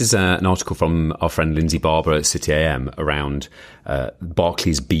 Well, this is an article from our friend Lindsay Barber at City AM around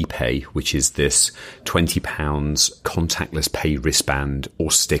Barclays BPay, which is this £20 contactless pay wristband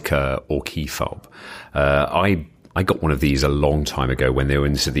or sticker or key fob. I got one of these a long time ago when they were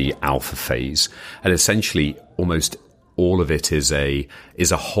into the alpha phase, and essentially almost all of it is a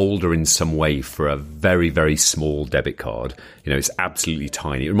holder in some way for a very, very small debit card. You know, it's absolutely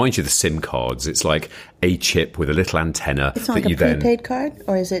tiny. It reminds you of the SIM cards. It's like a chip with a little antenna. It's not like a prepaid card,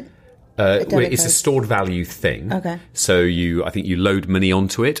 or is it? It's a stored value thing. Okay. So I think you load money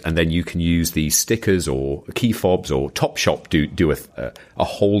onto it, and then you can use these stickers or key fobs, or Topshop do a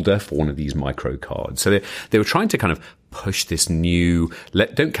holder for one of these micro cards. So they were trying to kind of push this new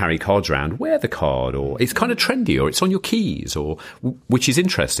don't carry cards around, wear the card, or it's kind of trendy, or it's on your keys, or which is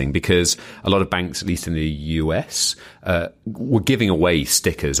interesting because a lot of banks, at least in the US, were giving away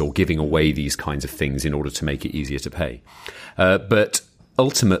stickers or giving away these kinds of things in order to make it easier to pay. But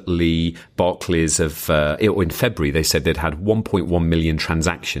ultimately, Barclays in February, they said they'd had 1.1 million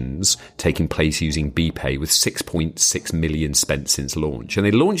transactions taking place using BPay, with 6.6 million spent since launch. And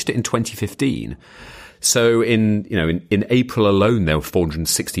they launched it in 2015. So in April alone, there were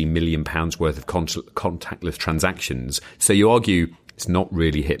 £460 million worth of contactless transactions. So you argue it's not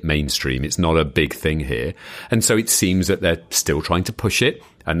really hit mainstream. It's not a big thing here. And so it seems that they're still trying to push it,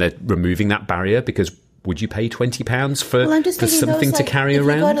 and they're removing that barrier, because would you pay £20 for something to carry around?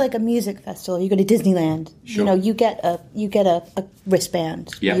 If you go to like a music festival, you go to Disneyland, sure. You get a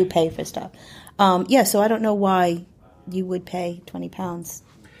wristband. Yeah. You pay for stuff. So I don't know why you would pay £20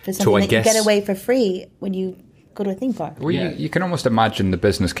 for something that you get away for free when you go to a theme park. Well, you can almost imagine the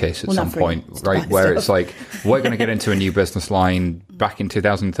business case at some point, right? Where it's like, we're going to get into a new business line. Back in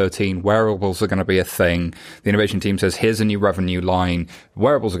 2013, wearables are going to be a thing. The innovation team says, here's a new revenue line.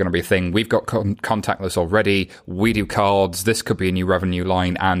 Wearables are going to be a thing. We've got contactless already. We do cards. This could be a new revenue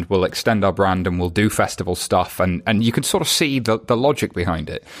line, and we'll extend our brand and we'll do festival stuff. And you can sort of see the logic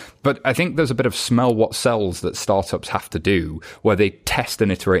behind it. But I think there's a bit of smell what sells that startups have to do, where they test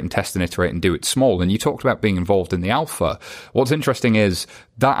and iterate and do it small. And you talked about being involved in the alpha. What's interesting is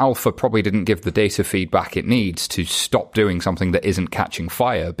that alpha probably didn't give the data feedback it needs to stop doing something that isn't catching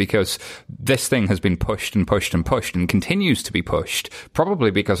fire, because this thing has been pushed and pushed and pushed and continues to be pushed,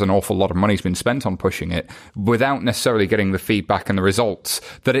 probably because an awful lot of money's been spent on pushing it without necessarily getting the feedback and the results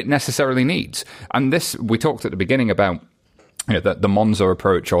that it necessarily needs. And this, we talked at the beginning about the Monzo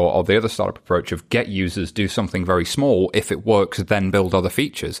approach or the other startup approach of get users, do something very small. If it works, then build other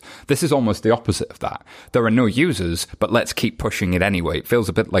features. This is almost the opposite of that. There are no users, but let's keep pushing it anyway. It feels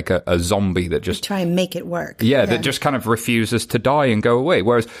a bit like a zombie that just... try and make it work. Yeah, that just kind of refuses to die and go away.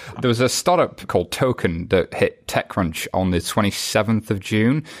 Whereas there was a startup called Token that hit TechCrunch on the 27th of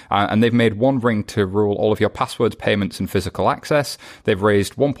June, and they've made one ring to rule all of your passwords, payments, and physical access. They've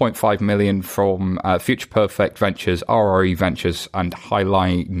raised 1.5 million from Future Perfect Ventures, RRE Ventures, and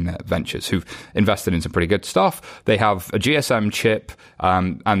Highline Ventures, who've invested in some pretty good stuff. They have a GSM chip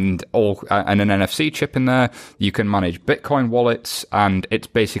and an NFC chip in there. You can manage Bitcoin wallets, and it's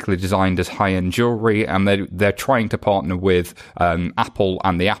basically designed as high-end jewelry. And they're trying to partner with Apple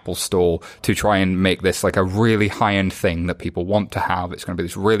and the Apple Store to try and make this like a really high-end thing that people want to have. It's going to be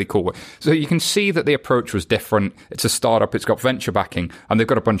this really cool way. So you can see that the approach was different. It's a startup. It's got venture backing, and they've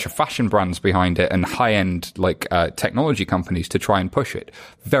got a bunch of fashion brands behind it and high-end technology companies to try and push it.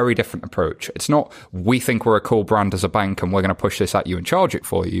 Very different approach. It's not, we think we're a cool brand as a bank and we're going to push this at you and charge it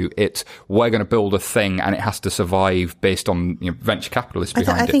for you. It's, we're going to build a thing and it has to survive based on venture capitalists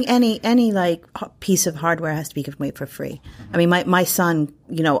behind it. I think any like piece of hardware has to be given away for free. I mean, my son,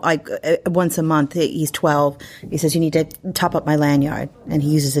 once a month, he's 12. He says, you need to top up my lanyard, and he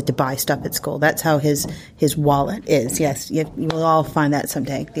uses it to buy stuff at school. That's how his wallet is. Yes, you will all find that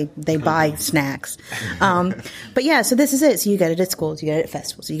someday. They buy snacks. But yeah, so this is it. So you get it at schools, you get it at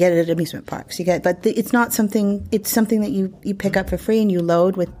festivals, you get it at amusement parks, but it's not something. It's something that you pick up for free and you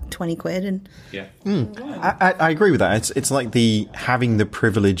load with 20 quid. And yeah, I agree with that. It's like having the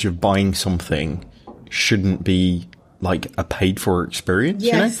privilege of buying something shouldn't be like a paid for experience.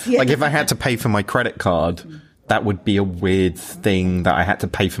 Yes, Like if I had to pay for my credit card, that would be a weird thing that I had to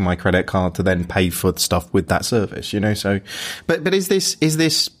pay for my credit card to then pay for stuff with that service, so, but is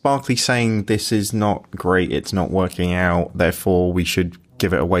this Barclays saying this is not great, it's not working out, therefore we should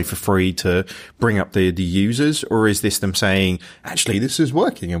give it away for free to bring up the users, or is this them saying, actually, this is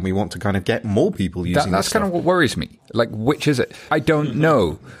working and we want to kind of get more people using That's kind of what worries me. Like, which is it? I don't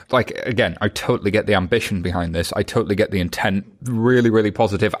know. Like, again, I totally get the ambition behind this. I totally get the intent, really, really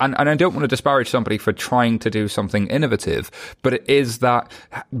positive. And I don't want to disparage somebody for trying to do something innovative, but it is that,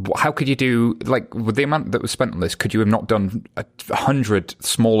 how could you do, like, with the amount that was spent on this, could you have not done 100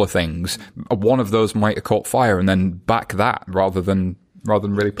 smaller things? One of those might have caught fire and then back that rather than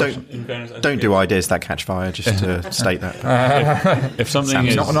really push. Don't do ideas that catch fire, just to state that. If something Sam's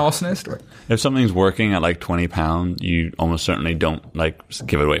is not an arsonist, right? If something's working at like £20, you almost certainly don't like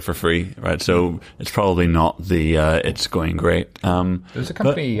give it away for free, right? So it's probably not the it's going great. There's a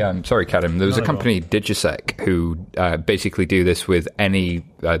company, sorry, Kadam, there was a company, Digisec, who basically do this with any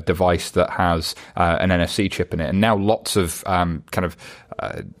device that has an NFC chip in it. And now lots of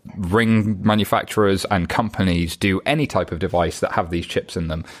ring manufacturers and companies do any type of device that have these chips in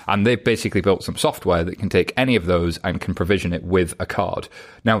them. And they've basically built some software that can take any of those and can provision it with a card.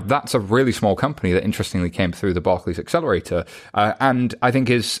 Now, that's a really small company that interestingly came through the Barclays Accelerator. And I think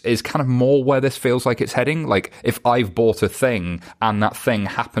is kind of more where this feels like it's heading. Like, if I've bought a thing and that thing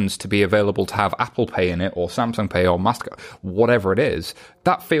happens to be available to have Apple Pay in it or Samsung Pay or MasterCard, whatever it is,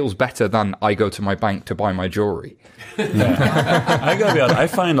 that feels better than I go to my bank to buy my jewelry. I gotta be honest, I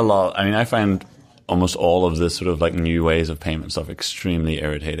find almost all of this sort of like new ways of payment stuff extremely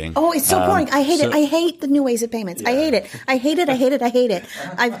irritating. Oh, it's so boring. I hate it. I hate the new ways of payments. Yeah. I hate it. I hate it. I hate it. I hate it.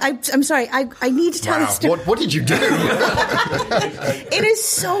 I'm sorry. I need to tell this story. What did you do? It is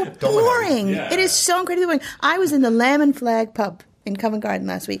so boring. Yeah. It is so incredibly boring. I was in the Lamb and Flag pub in Covent Garden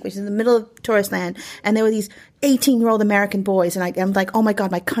last week, which is in the middle of tourist land, and there were these 18-year-old American boys, and I'm like, oh my God,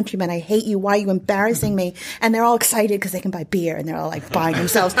 my countrymen, I hate you. Why are you embarrassing me? And they're all excited because they can buy beer, and they're all like buying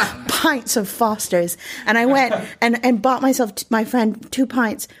themselves pints of Foster's. And I went and bought myself, my friend, 2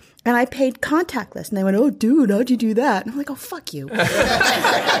 pints, and I paid contactless. And they went, oh, dude, how'd you do that? And I'm like, oh, fuck you. Like,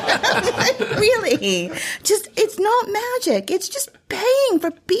 really? Just, it's not magic. It's just paying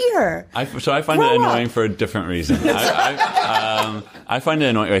for beer. So I find it annoying for a different reason. I find it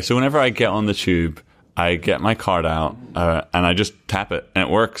annoying. So whenever I get on the tube, I get my card out and I just tap it and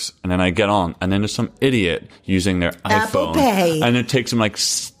it works, and then I get on, and then there's some idiot using their Apple iPhone Pay. And it takes them like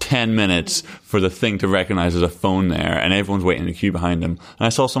 10 minutes for the thing to recognize there's a phone there, and everyone's waiting in the queue behind them. And I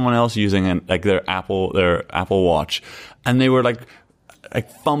saw someone else using their Apple Watch, and they were like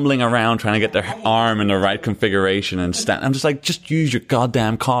fumbling around trying to get their arm in the right configuration and stand. I'm just like, just use your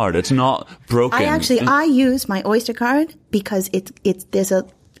goddamn card. It's not broken. I use my Oyster card because it's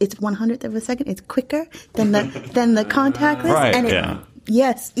 100th of a second. It's quicker than the contactless. Right. And yeah.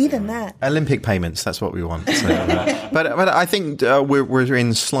 Yes, even that. Olympic payments, that's what we want. So, but I think we're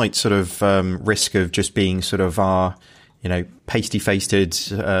in slight sort of risk of just being sort of our, pasty-faced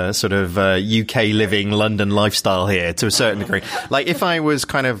sort of UK living London lifestyle here to a certain degree. Like, if I was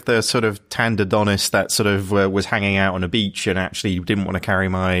kind of the sort of tanned Adonis that sort of was hanging out on a beach and actually didn't want to carry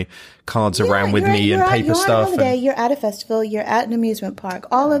my cards around with me and paper stuff. You're on holiday, you're at a festival, you're at an amusement park.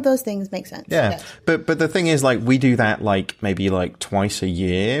 All of those things make sense. Yeah. Yes. But the thing is, like, we do that maybe twice a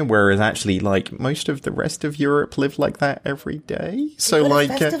year, whereas actually most of the rest of Europe live like that every day. So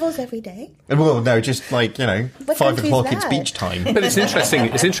festivals every day? Well, no, just 5 o'clock it's beach time. But it's interesting.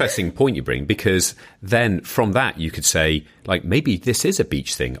 It's an interesting point you bring, because then from that you could say, maybe this is a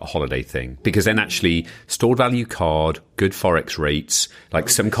beach thing, a holiday thing, because then actually stored value card, good forex rates,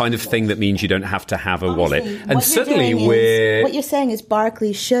 some kind of thing that means you don't have to have a wallet. And suddenly what you're saying is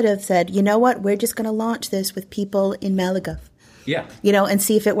Barclays should have said, you know what, we're just going to launch this with people in Malaga. Yeah. And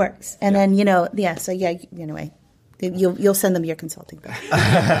see if it works. And then, anyway. You'll send them your consulting bill.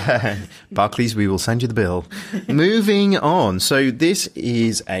 Barclays, we will send you the bill. Moving on. So this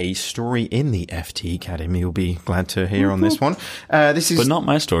is a story in the FT Academy. You'll be glad to hear on this one. This is, but not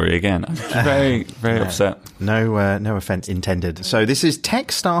my story again. I'm very, very upset. No offense intended. So this is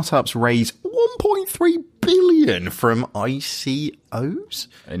tech startups raise 1.3 billion from ICOs.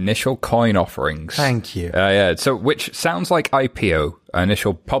 Initial coin offerings. Thank you. Yeah. So, which sounds like IPO,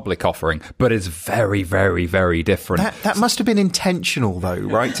 initial public offering, but is very, very, very different. That must have been intentional, though,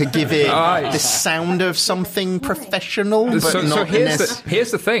 right? To give it the sound of something professional, but so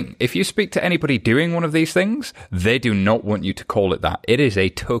here's the thing. If you speak to anybody doing one of these things, they do not want you to call it that. It is a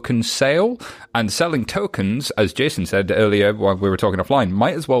token sale, and selling tokens, as Jason said earlier while we were talking offline,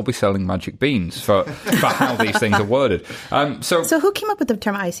 might as well be selling magic beans for how these things are worded. So who came up with the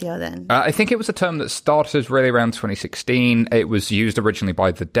term ICO then? I think it was a term that started really around 2016. It was used originally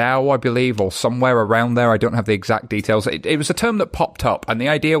by the DAO, I believe, or somewhere around there. I don't have the exact details. It was a term that popped up, and the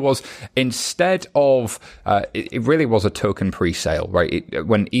idea was instead of it really was a token pre-sale, right?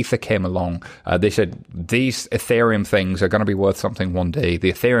 When Ether came along, they said these Ethereum things are going to be worth something one day.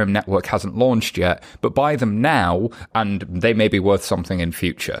 The Ethereum network hasn't launched yet, but buy them now, and they may be worth something in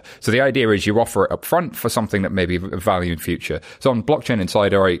future. So the idea is you offer it up front for something that may be of value in future. So on Blockchain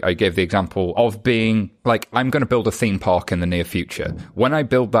Insider, I gave the example of being like, I'm going to build a theme park in the near future. When I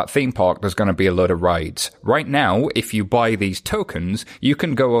build that theme park, there's going to be a load of rides. Right now, if you buy these tokens, you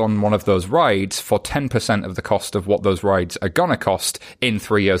can go on one of those rides for 10% of the cost of what those rides are going to cost in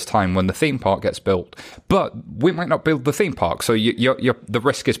 3 years' time when the theme park gets built. But we might not build the theme park, so the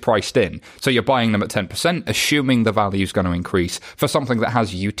risk is priced in. So you're buying them at 10%, assuming the value is going to increase for something that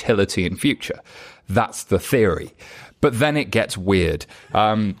has utility in future. That's the theory. But then it gets weird.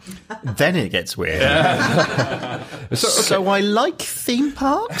 So I like theme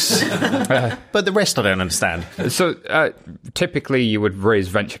parks, but the rest I don't understand. So typically you would raise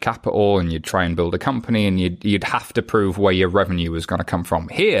venture capital and you'd try and build a company, and you'd have to prove where your revenue is going to come from.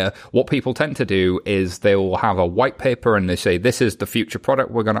 Here, what people tend to do is they will have a white paper and they say, this is the future product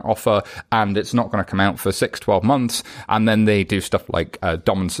we're going to offer, and it's not going to come out for 6-12 months. And then they do stuff like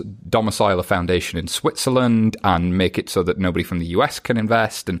domicile a foundation in Switzerland and make it so that nobody from the US can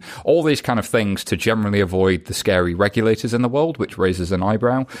invest, and all these kind of things to generally avoid the scary regulators in the world, which raises an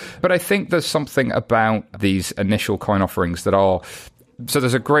eyebrow. But I think there's something about these initial coin offerings that are... So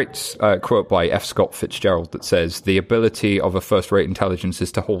there's a great quote by F. Scott Fitzgerald that says, the ability of a first-rate intelligence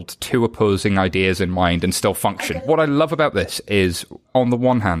is to hold two opposing ideas in mind and still function. What I love about this is, on the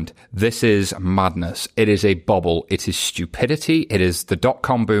one hand, this is madness. It is a bubble. It is stupidity. It is the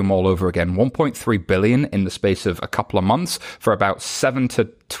dot-com boom all over again. 1.3 billion in the space of a couple of months for about 7 to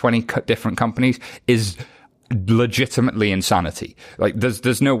 20 different companies is legitimately insanity. Like,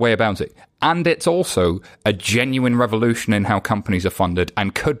 there's no way about it. And it's also a genuine revolution in how companies are funded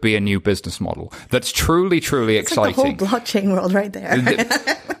and could be a new business model that's truly, truly exciting. Like the whole blockchain world right there.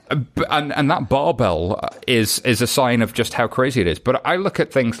 And that barbell is a sign of just how crazy it is. But I look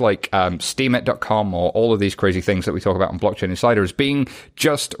at things like Steemit.com or all of these crazy things that we talk about on Blockchain Insider as being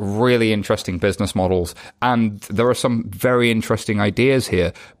just really interesting business models. And there are some very interesting ideas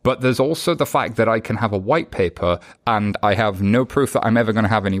here. But there's also the fact that I can have a white paper and I have no proof that I'm ever going to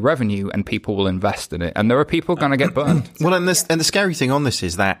have any revenue, and people will invest in it. And there are people going to get burned. Well, and the scary thing on this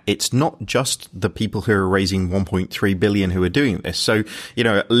is that it's not just the people who are raising 1.3 billion who are doing this. So, you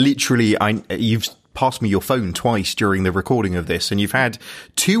know, literally, you've passed me your phone twice during the recording of this, and you've had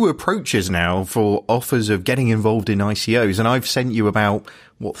 2 approaches now for offers of getting involved in ICOs, and I've sent you about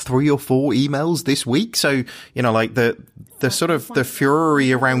 3 or 4 emails this week. So, you know, like the sort of the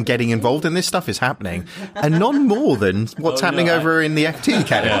fury around getting involved in this stuff is happening, and none more than what's happening over in the FT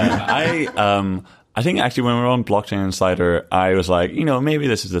category. Yeah, I think actually when we were on Blockchain Insider, I was like, you know, maybe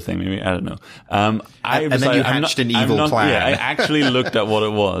this is the thing. Maybe, I don't know. And then you hatched an evil plan. Yeah, I actually looked at what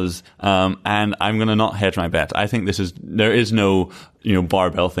it was, and I'm going to not hedge my bet. I think there is no, you know,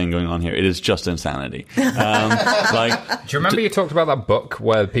 barbell thing going on here. It is just insanity. Do you remember you talked about that book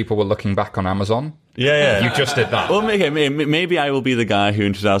where people were looking back on Amazon? Yeah. You just did that. Well, maybe I will be the guy who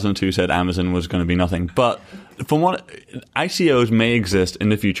in 2002 said Amazon was going to be nothing. But from what ICOs may exist in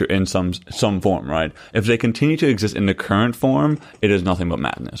the future in some form, right? If they continue to exist in the current form, it is nothing but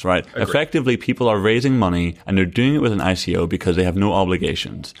madness, right? Agreed. Effectively, people are raising money and they're doing it with an ICO because they have no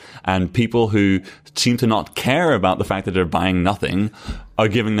obligations. And people who seem to not care about the fact that they're buying nothing are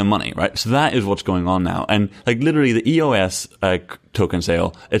giving them money, right? So that is what's going on now. And like literally the EOS token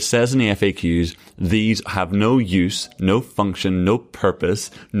sale, it says in the FAQs, these have no use, no function, no purpose,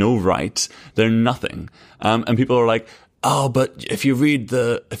 no rights. They're nothing. And people are like, oh, but if you read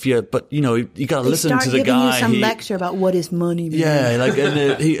but you know, you gotta listen to the guy. You some lecture about what is money. Man. Yeah, like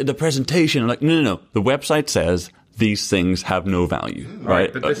the presentation, like, no. The website says these things have no value,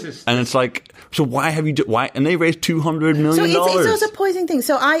 right? But this is, and it's like, so why have you why? And they raised $200 million. So it's a poison thing.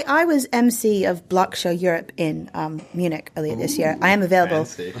 So I was MC of Block Show Europe in Munich earlier this year. I am available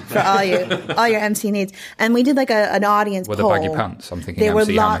for all your MC needs. And we did like an audience with poll. With the baggy pants, I'm thinking. There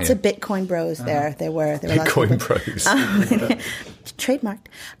MC were lots here. of Bitcoin bros there. There were Bitcoin bros.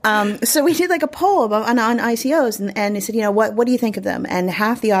 Trademarked. So we did like a poll on ICOs, and they said, you know, what do you think of them? And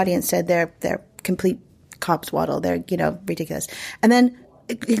half the audience said they're complete copswaddle. They're, you know, ridiculous. And then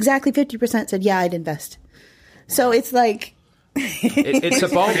exactly 50% said, yeah, I'd invest. So it's like, It's a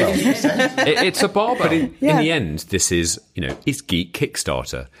barbell. It's a barbell. But in the end, this is, it's Geek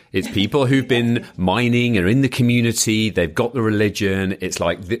Kickstarter. It's people who've been mining, are in the community, they've got the religion. It's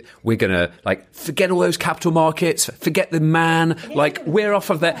like, we're going to, forget all those capital markets, forget the man. We're off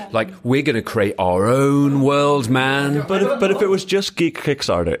of that. We're going to create our own world, man. But if it was just Geek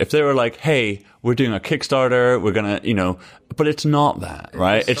Kickstarter, if they were like, hey, we're doing a Kickstarter, we're going to, but it's not that,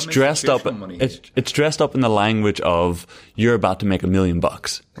 right? It's dressed up. It's dressed up in the language of you're about to make $1 million,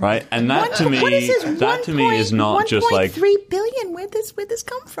 right? And that to me is not just like $1.3 billion. Where'd this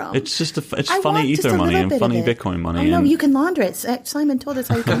come from? It's just it's funny Ether money and funny Bitcoin money. Oh no, you can launder it. Simon told us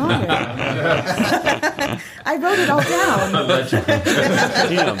how you can launder it. I wrote it all down.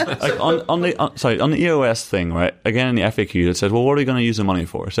 On the EOS thing, right? Again, in the FAQ, it says, well, what are you going to use the money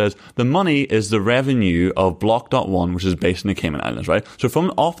for? It says the money is the revenue of Block.1, which is based in the Cayman Islands, right? So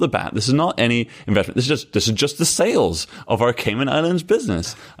from off the bat, this is not any investment. This is just the sales of our Cayman Islands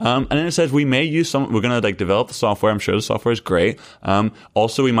business. And then it says we may use we're going to develop the software. I'm sure the software is great.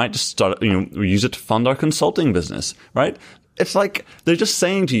 Also, we might just start, use it to fund our consulting business, right? It's like they're just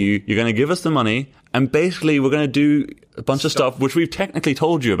saying to you, you're going to give us the money, and basically we're going to do a bunch of stuff which we've technically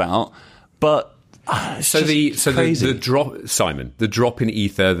told you about, but the drop, Simon, the drop in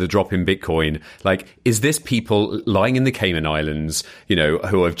Ether, the drop in Bitcoin, is this people lying in the Cayman Islands,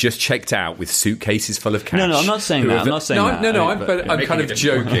 who have just checked out with suitcases full of cash? No, I'm not saying that. I'm kind of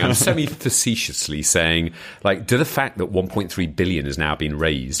joking. I'm semi-facetiously saying, do the fact that 1.3 billion has now been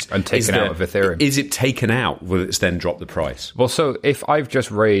raised and taken out of Ethereum, is it taken out? Will it then drop the price? Well, so if I've just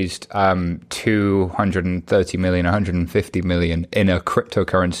raised 230 million, 150 million in a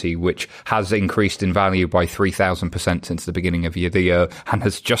cryptocurrency which has increased in value by 3,000% since the beginning of the year and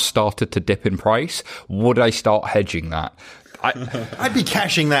has just started to dip in price, would I start hedging that? I'd be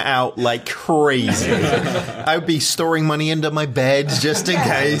cashing that out like crazy. I would be storing money under my bed just in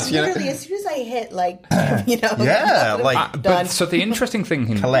case. Literally, as soon as I hit, But so the interesting thing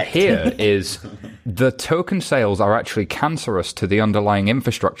here is the token sales are actually cancerous to the underlying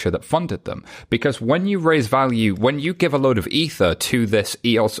infrastructure that funded them. Because when you raise value, when you give a load of Ether to this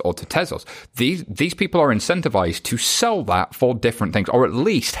EOS or to Tezos, these people are incentivized to sell that for different things, or at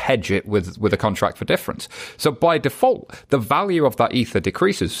least hedge it with a contract for difference. So by default, the value of that Ether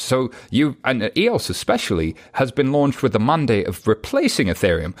decreases. So and EOS especially has been launched with the mandate of replacing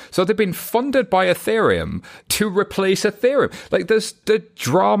Ethereum. So they've been funded by Ethereum to replace Ethereum. The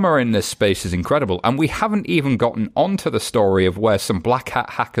drama in this space is incredible. And we haven't even gotten onto the story of where some black hat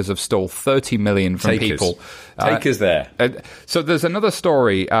hackers have stole 30 million from people. Take us there. So there's another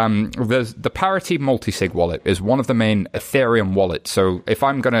story. There's the Parity multisig wallet is one of the main Ethereum wallets. So if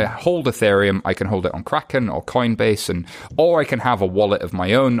I'm going to hold Ethereum, I can hold it on Kraken or Coinbase, or I can have a wallet of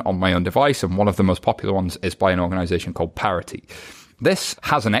my own on my own device. And one of the most popular ones is by an organization called Parity. This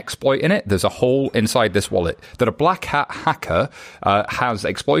has an exploit in it. There's a hole inside this wallet that a black hat hacker has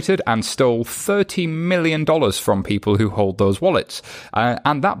exploited and stole $30 million from people who hold those wallets.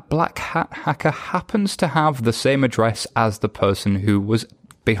 And that black hat hacker happens to have the same address as the person who was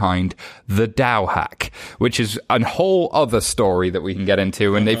behind the DAO hack, which is a whole other story that we can get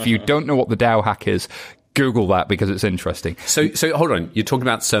into. And if you don't know what the DAO hack is, Google that because it's interesting. So hold on. You're talking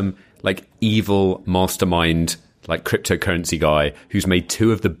about some evil mastermind cryptocurrency guy who's made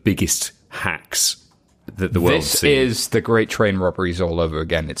two of the biggest hacks that the world's seen. This is the great train robberies all over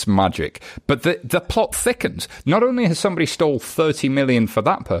again. It's magic. But the plot thickens. Not only has somebody stole 30 million for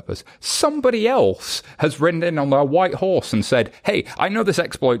that purpose, somebody else has ridden in on their white horse and said, hey, I know this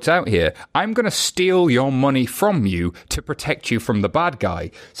exploit's out here. I'm going to steal your money from you to protect you from the bad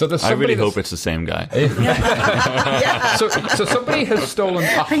guy. So there's I really hope it's the same guy. So somebody has stolen...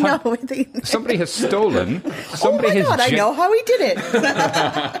 Somebody has stolen... I know how he did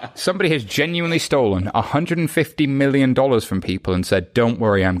it. Somebody has genuinely stolen $150 million from people and said, don't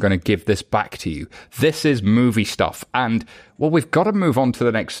worry, I'm going to give this back to you. This is movie stuff. And, well, we've got to move on to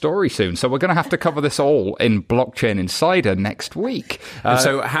the next story soon. So we're going to have to cover this all in Blockchain Insider next week.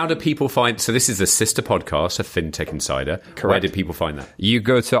 So how do people find... So this is the sister podcast of FinTech Insider. Correct. Where do people find that? You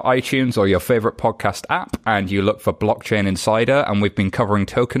go to iTunes or your favorite podcast app and you look for Blockchain Insider, and we've been covering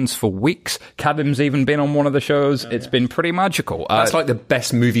tokens for weeks. Kadim's even been on one of the shows. It's been pretty magical. That's like the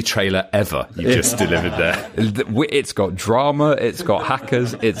best movie trailer ever you just delivered there. It's got drama, it's got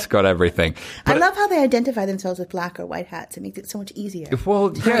hackers, it's got everything. But I love how they identify themselves with black or white hats. It make it so much easier.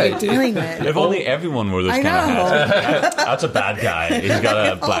 Well, yeah. Dealing with. If only everyone wore this kind of hat. That's a bad guy. He's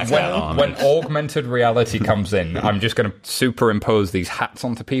got a black hat on. When augmented reality comes in, I'm just going to superimpose these hats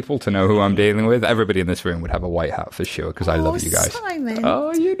onto people to know who I'm dealing with. Everybody in this room would have a white hat for sure, because I love you guys. Simon.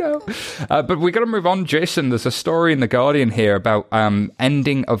 Oh, you know. But we got to move on, Jason. There's a story in The Guardian here about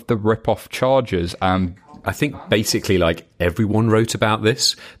ending of the rip-off charges. I think basically like everyone wrote about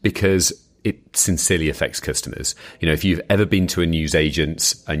this because it sincerely affects customers. You know, if you've ever been to a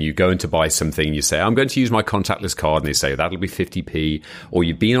newsagent and you go in to buy something and you say, I'm going to use my contactless card, and they say that'll be 50p, or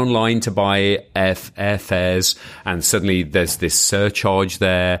you've been online to buy airfares and suddenly there's this surcharge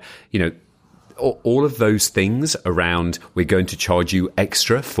there, you know, all of those things around we're going to charge you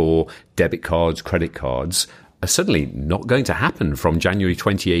extra for debit cards, credit cards, are suddenly not going to happen from January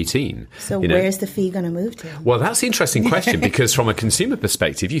 2018. So where's the fee going to move to? Well, that's the interesting question, because from a consumer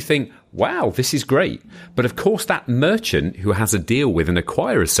perspective, you think, wow, this is great. But of course, that merchant who has a deal with an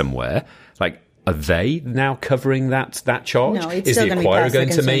acquirer somewhere, like, are they now covering that charge? No, it's is still the going to be acquirer passed to going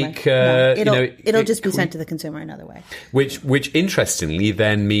the to consumer. make? It'll just be sent to the consumer another way. Which interestingly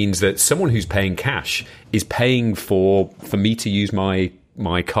then means that someone who's paying cash is paying for me to use my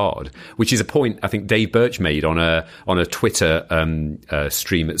card, which is a point I think Dave Birch made on a Twitter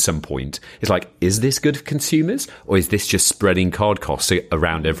stream at some point. It's like, is this good for consumers, or is this just spreading card costs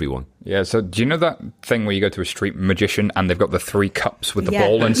around everyone? Yeah, so do you know that thing where you go to a street magician and they've got the 3 cups with the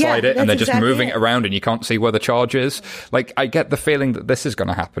ball inside it, and they're just moving it around and you can't see where the charge is? Like, I get the feeling that this is going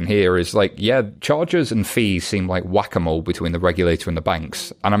to happen here is like, yeah, charges and fees seem like whack-a-mole between the regulator and the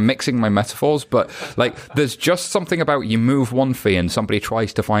banks. And I'm mixing my metaphors, but like, there's just something about you move one fee and somebody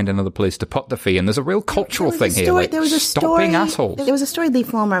tries to find another place to put the fee, and there's a real cultural thing here. Like, there was a stop being assholes. There was a story Lee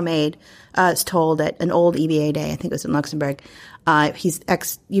Fulmer made, it's told at an old EBA day, I think it was in Luxembourg. He's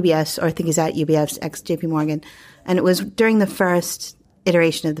ex-UBS, or I think he's at UBS, ex-JP Morgan. And it was during the first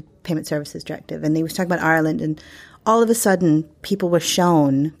iteration of the Payment Services Directive. And they was talking about Ireland. And all of a sudden, people were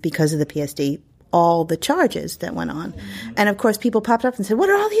shown, because of the PSD, all the charges that went on. And of course, people popped up and said, what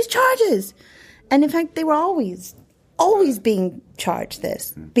are all these charges? And in fact, they were always being charged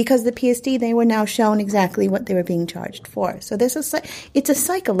this, because the PSD, they were now shown exactly what they were being charged for. So it's a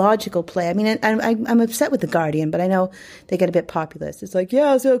psychological play. I mean, I'm upset with The Guardian, but I know they get a bit populist. It's like,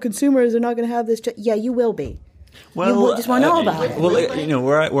 yeah, so consumers are not going to have this. Yeah, you will be. Well, you just want to know about it. Well, you know,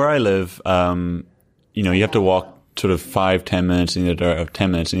 where I live, you know, you have to walk sort of 5-10 minutes in either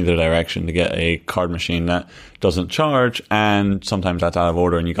 10 minutes in either direction to get a card machine that doesn't charge, and sometimes that's out of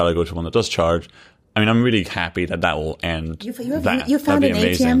order and you got to go to one that does charge. I mean, I'm really happy that will end. You found an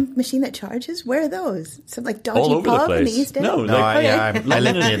ATM machine that charges? Where are those? Some like dodgy pub in the East End? No, I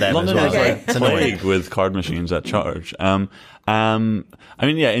live near them London as well. is plagued with card machines that charge. I mean,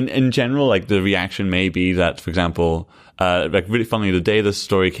 yeah, in general, like the reaction may be that, for example, like really funny, the day this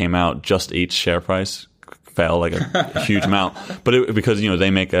story came out, Just Eat's share price fell like a huge amount, but because, you know, they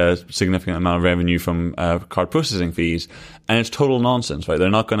make a significant amount of revenue from card processing fees, and it's total nonsense, right? They're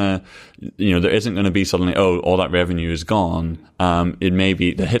not going to, you know, there isn't going to be suddenly, oh, all that revenue is gone. It may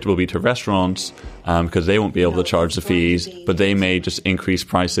be, the hit will be to restaurants because they won't be able to charge the fees, but they may just increase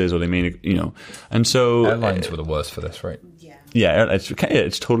prices, or they may, you know, and so airlines were the worst for this, right? Yeah,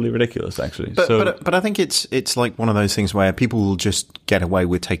 it's totally ridiculous, actually. But I think it's like one of those things where people will just get away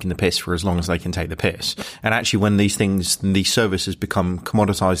with taking the piss for as long as they can take the piss. And actually, when these services become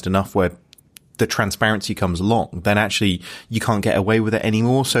commoditized enough where the transparency comes along, then actually you can't get away with it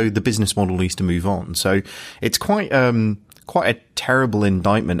anymore. So the business model needs to move on. So it's quite a terrible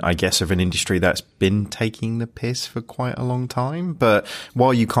indictment, I guess, of an industry that's been taking the piss for quite a long time. But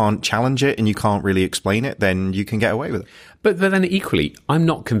while you can't challenge it and you can't really explain it, then you can get away with it. But then equally, I'm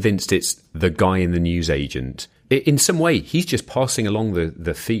not convinced it's the guy in the newsagent. In some way, he's just passing along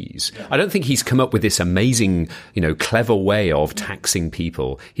the fees. I don't think he's come up with this amazing, you know, clever way of taxing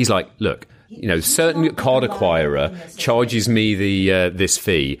people. He's like, look, you know, certain card acquirer charges me this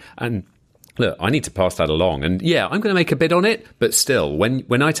fee, and look, I need to pass that along. And yeah, I'm going to make a bid on it, but still,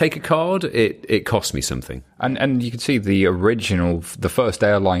 when I take a card, it costs me something. And you can see the first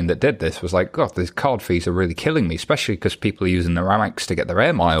airline that did this was like, God, these card fees are really killing me, especially because people are using their Amex to get their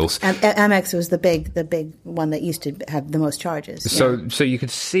air miles. And Amex was the big one that used to have the most charges. So you could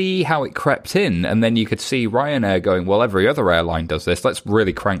see how it crept in, and then you could see Ryanair going, well, every other airline does this. Let's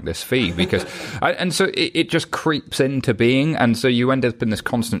really crank this fee, because, and so it just creeps into being, and so you end up in this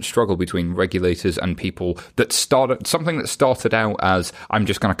constant struggle between regulators and people that something that started out as I'm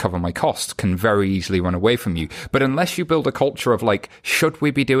just going to cover my costs can very easily run away from you. But unless you build a culture of like, should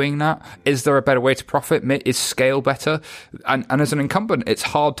we be doing that? Is there a better way to profit? Is scale better? And as an incumbent, it's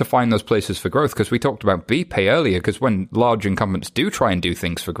hard to find those places for growth, because we talked about BPay earlier, because when large incumbents do try and do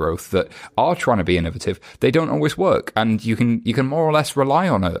things for growth that are trying to be innovative, they don't always work. And you can more or less rely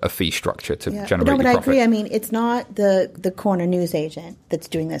on a fee structure to generate but your I profit. agree. I mean, it's not the corner news agent that's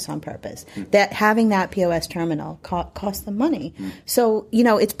doing this on purpose. That having that POS terminal costs them money. So,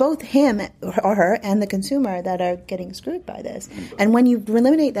 it's both him or her and the consumer that are getting screwed by this. And when you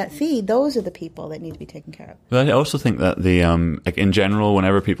eliminate that fee, those are the people that need to be taken care of. But I also think that the like in general,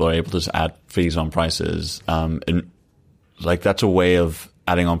 whenever people are able to just add fees on prices, that's a way of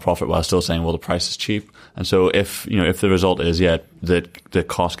adding on profit while still saying, well, the price is cheap. And so if the result is, the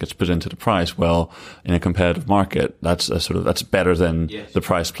cost gets put into the price, well, in a competitive market, that's better than the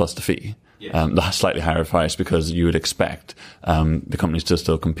price plus the fee. The slightly higher price, because you would expect the companies to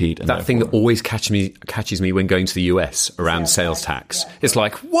still compete. And that thing that always catches me when going to the US around sales tax. It's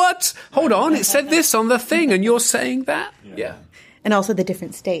like, what? Hold on, it said this on the thing and you're saying that? Yeah. And also the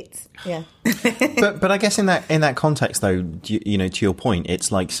different states. Yeah. but I guess in that context, though, to your point,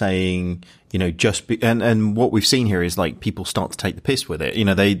 it's like saying, and what we've seen here is like people start to take the piss with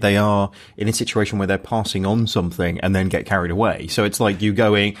it. They are in a situation where they're passing on something and then get carried away. So it's like you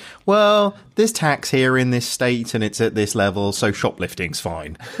going, well, there's tax here in this state and it's at this level, so shoplifting's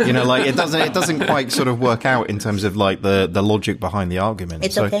fine. It doesn't quite sort of work out in terms of like the logic behind the argument.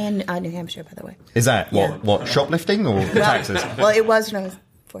 It's okay in New Hampshire, by the way. Is that what shoplifting or taxes? Well, it was when I was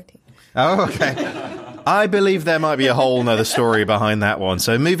 14. Oh, okay. I believe there might be a whole nother story behind that one.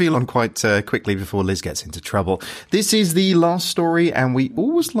 So moving on quite quickly before Liz gets into trouble. This is the last story, and we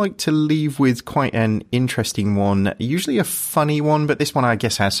always like to leave with quite an interesting one, usually a funny one, but this one I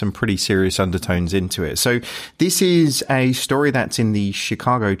guess has some pretty serious undertones into it. So this is a story that's in the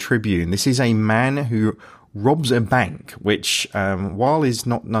Chicago Tribune. This is a man who robs a bank, which, while is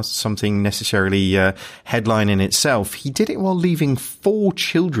not something necessarily headline in itself, he did it while leaving 4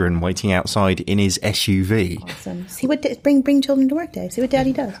 children waiting outside in his SUV. Awesome. See what bring children to work day. See what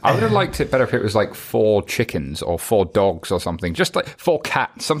Daddy does. I would have liked it better if it was like 4 chickens or 4 dogs or something. Just like 4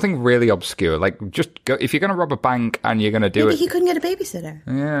 cats, something really obscure. Like, just go, if you're going to rob a bank and you're going to do Maybe it. he couldn't get a babysitter.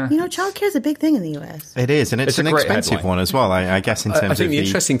 Yeah. Childcare is a big thing in the US. It is, and it's an expensive headline one as well, I guess, in terms of I think the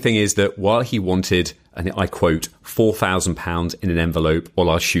interesting thing is that while he wanted, and I quote, £4,000 in an envelope, or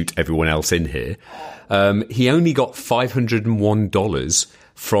I'll shoot everyone else in here, he only got $501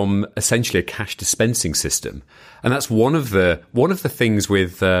 from essentially a cash dispensing system. And that's one of the things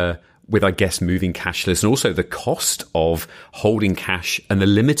with I guess moving cashless, and also the cost of holding cash and the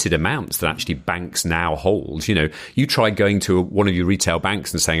limited amounts that actually banks now hold. You try going to one of your retail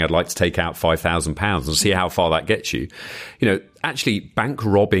banks and saying, I'd like to take out £5,000 and see how far that gets you. Actually, bank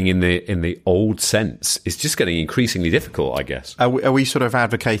robbing in the old sense is just getting increasingly difficult, I guess. Are we sort of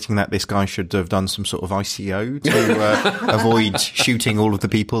advocating that this guy should have done some sort of ICO to avoid shooting all of the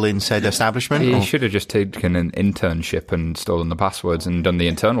people in said establishment? He should have just taken an internship and stolen the passwords and done the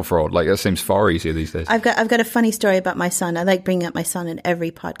internal fraud. Like, that seems far easier these days. I've got a funny story about my son. I like bringing up my son in every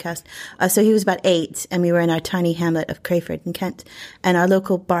podcast. So he was about 8, and we were in our tiny hamlet of Crayford in Kent, and our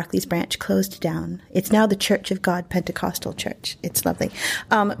local Barclays branch closed down. It's now the Church of God Pentecostal Church. It's lovely.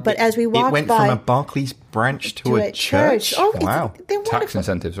 But as we walked by... It went from a Barclays branch to a church? Oh, wow. Tax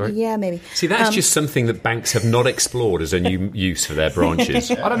incentives, right? Yeah, maybe. See, that's just something that banks have not explored as a new use for their branches.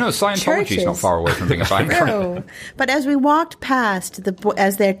 I don't know. Scientology's not far away from being a bank. True. But as we walked past,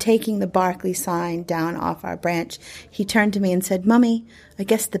 as they're taking the Barclays sign down off our branch, he turned to me and said, Mummy, I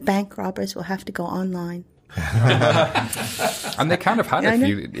guess the bank robbers will have to go online. And they kind of had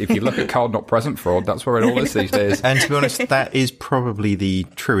it. If you look at card not present fraud, that's where it all is these days. And to be honest, that is probably the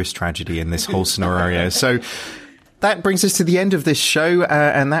truest tragedy in this whole scenario. So that brings us to the end of this show,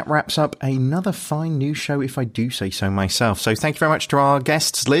 and that wraps up another fine news show, if I do say so myself. So thank you very much to our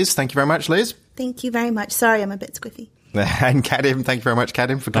guests. Liz, thank you very much, Liz. Thank you very much. Sorry, I'm a bit squiffy. And Kadim, thank you very much,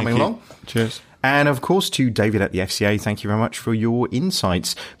 Kadim, for coming along. Cheers. And of course to David at the FCA, thank you very much for your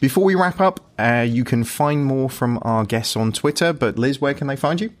insights. Before we wrap up, you can find more from our guests on Twitter, but Liz, where can they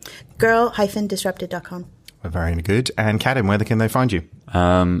find you? girl-disrupted.com. Very good. And Kadim, where can they find you?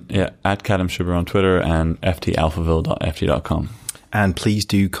 At Kadim Sugar on Twitter and ftalphaville.ft.com. And please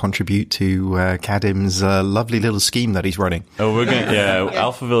do contribute to Kadim's lovely little scheme that he's running. Oh, we're going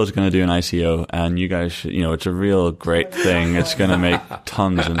Alphaville is going to do an ICO, and you guys should, it's a real great thing. It's going to make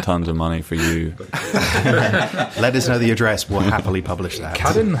tons and tons of money for you. Let us know the address. We'll happily publish that.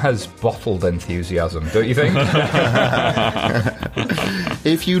 Kadim has bottled enthusiasm, don't you think?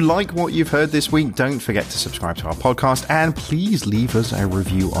 If you like what you've heard this week, don't forget to subscribe to our podcast, and please leave us a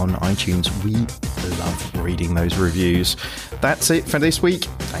review on iTunes. We love reading those reviews. That's it for this week.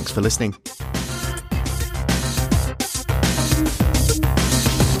 Thanks for listening.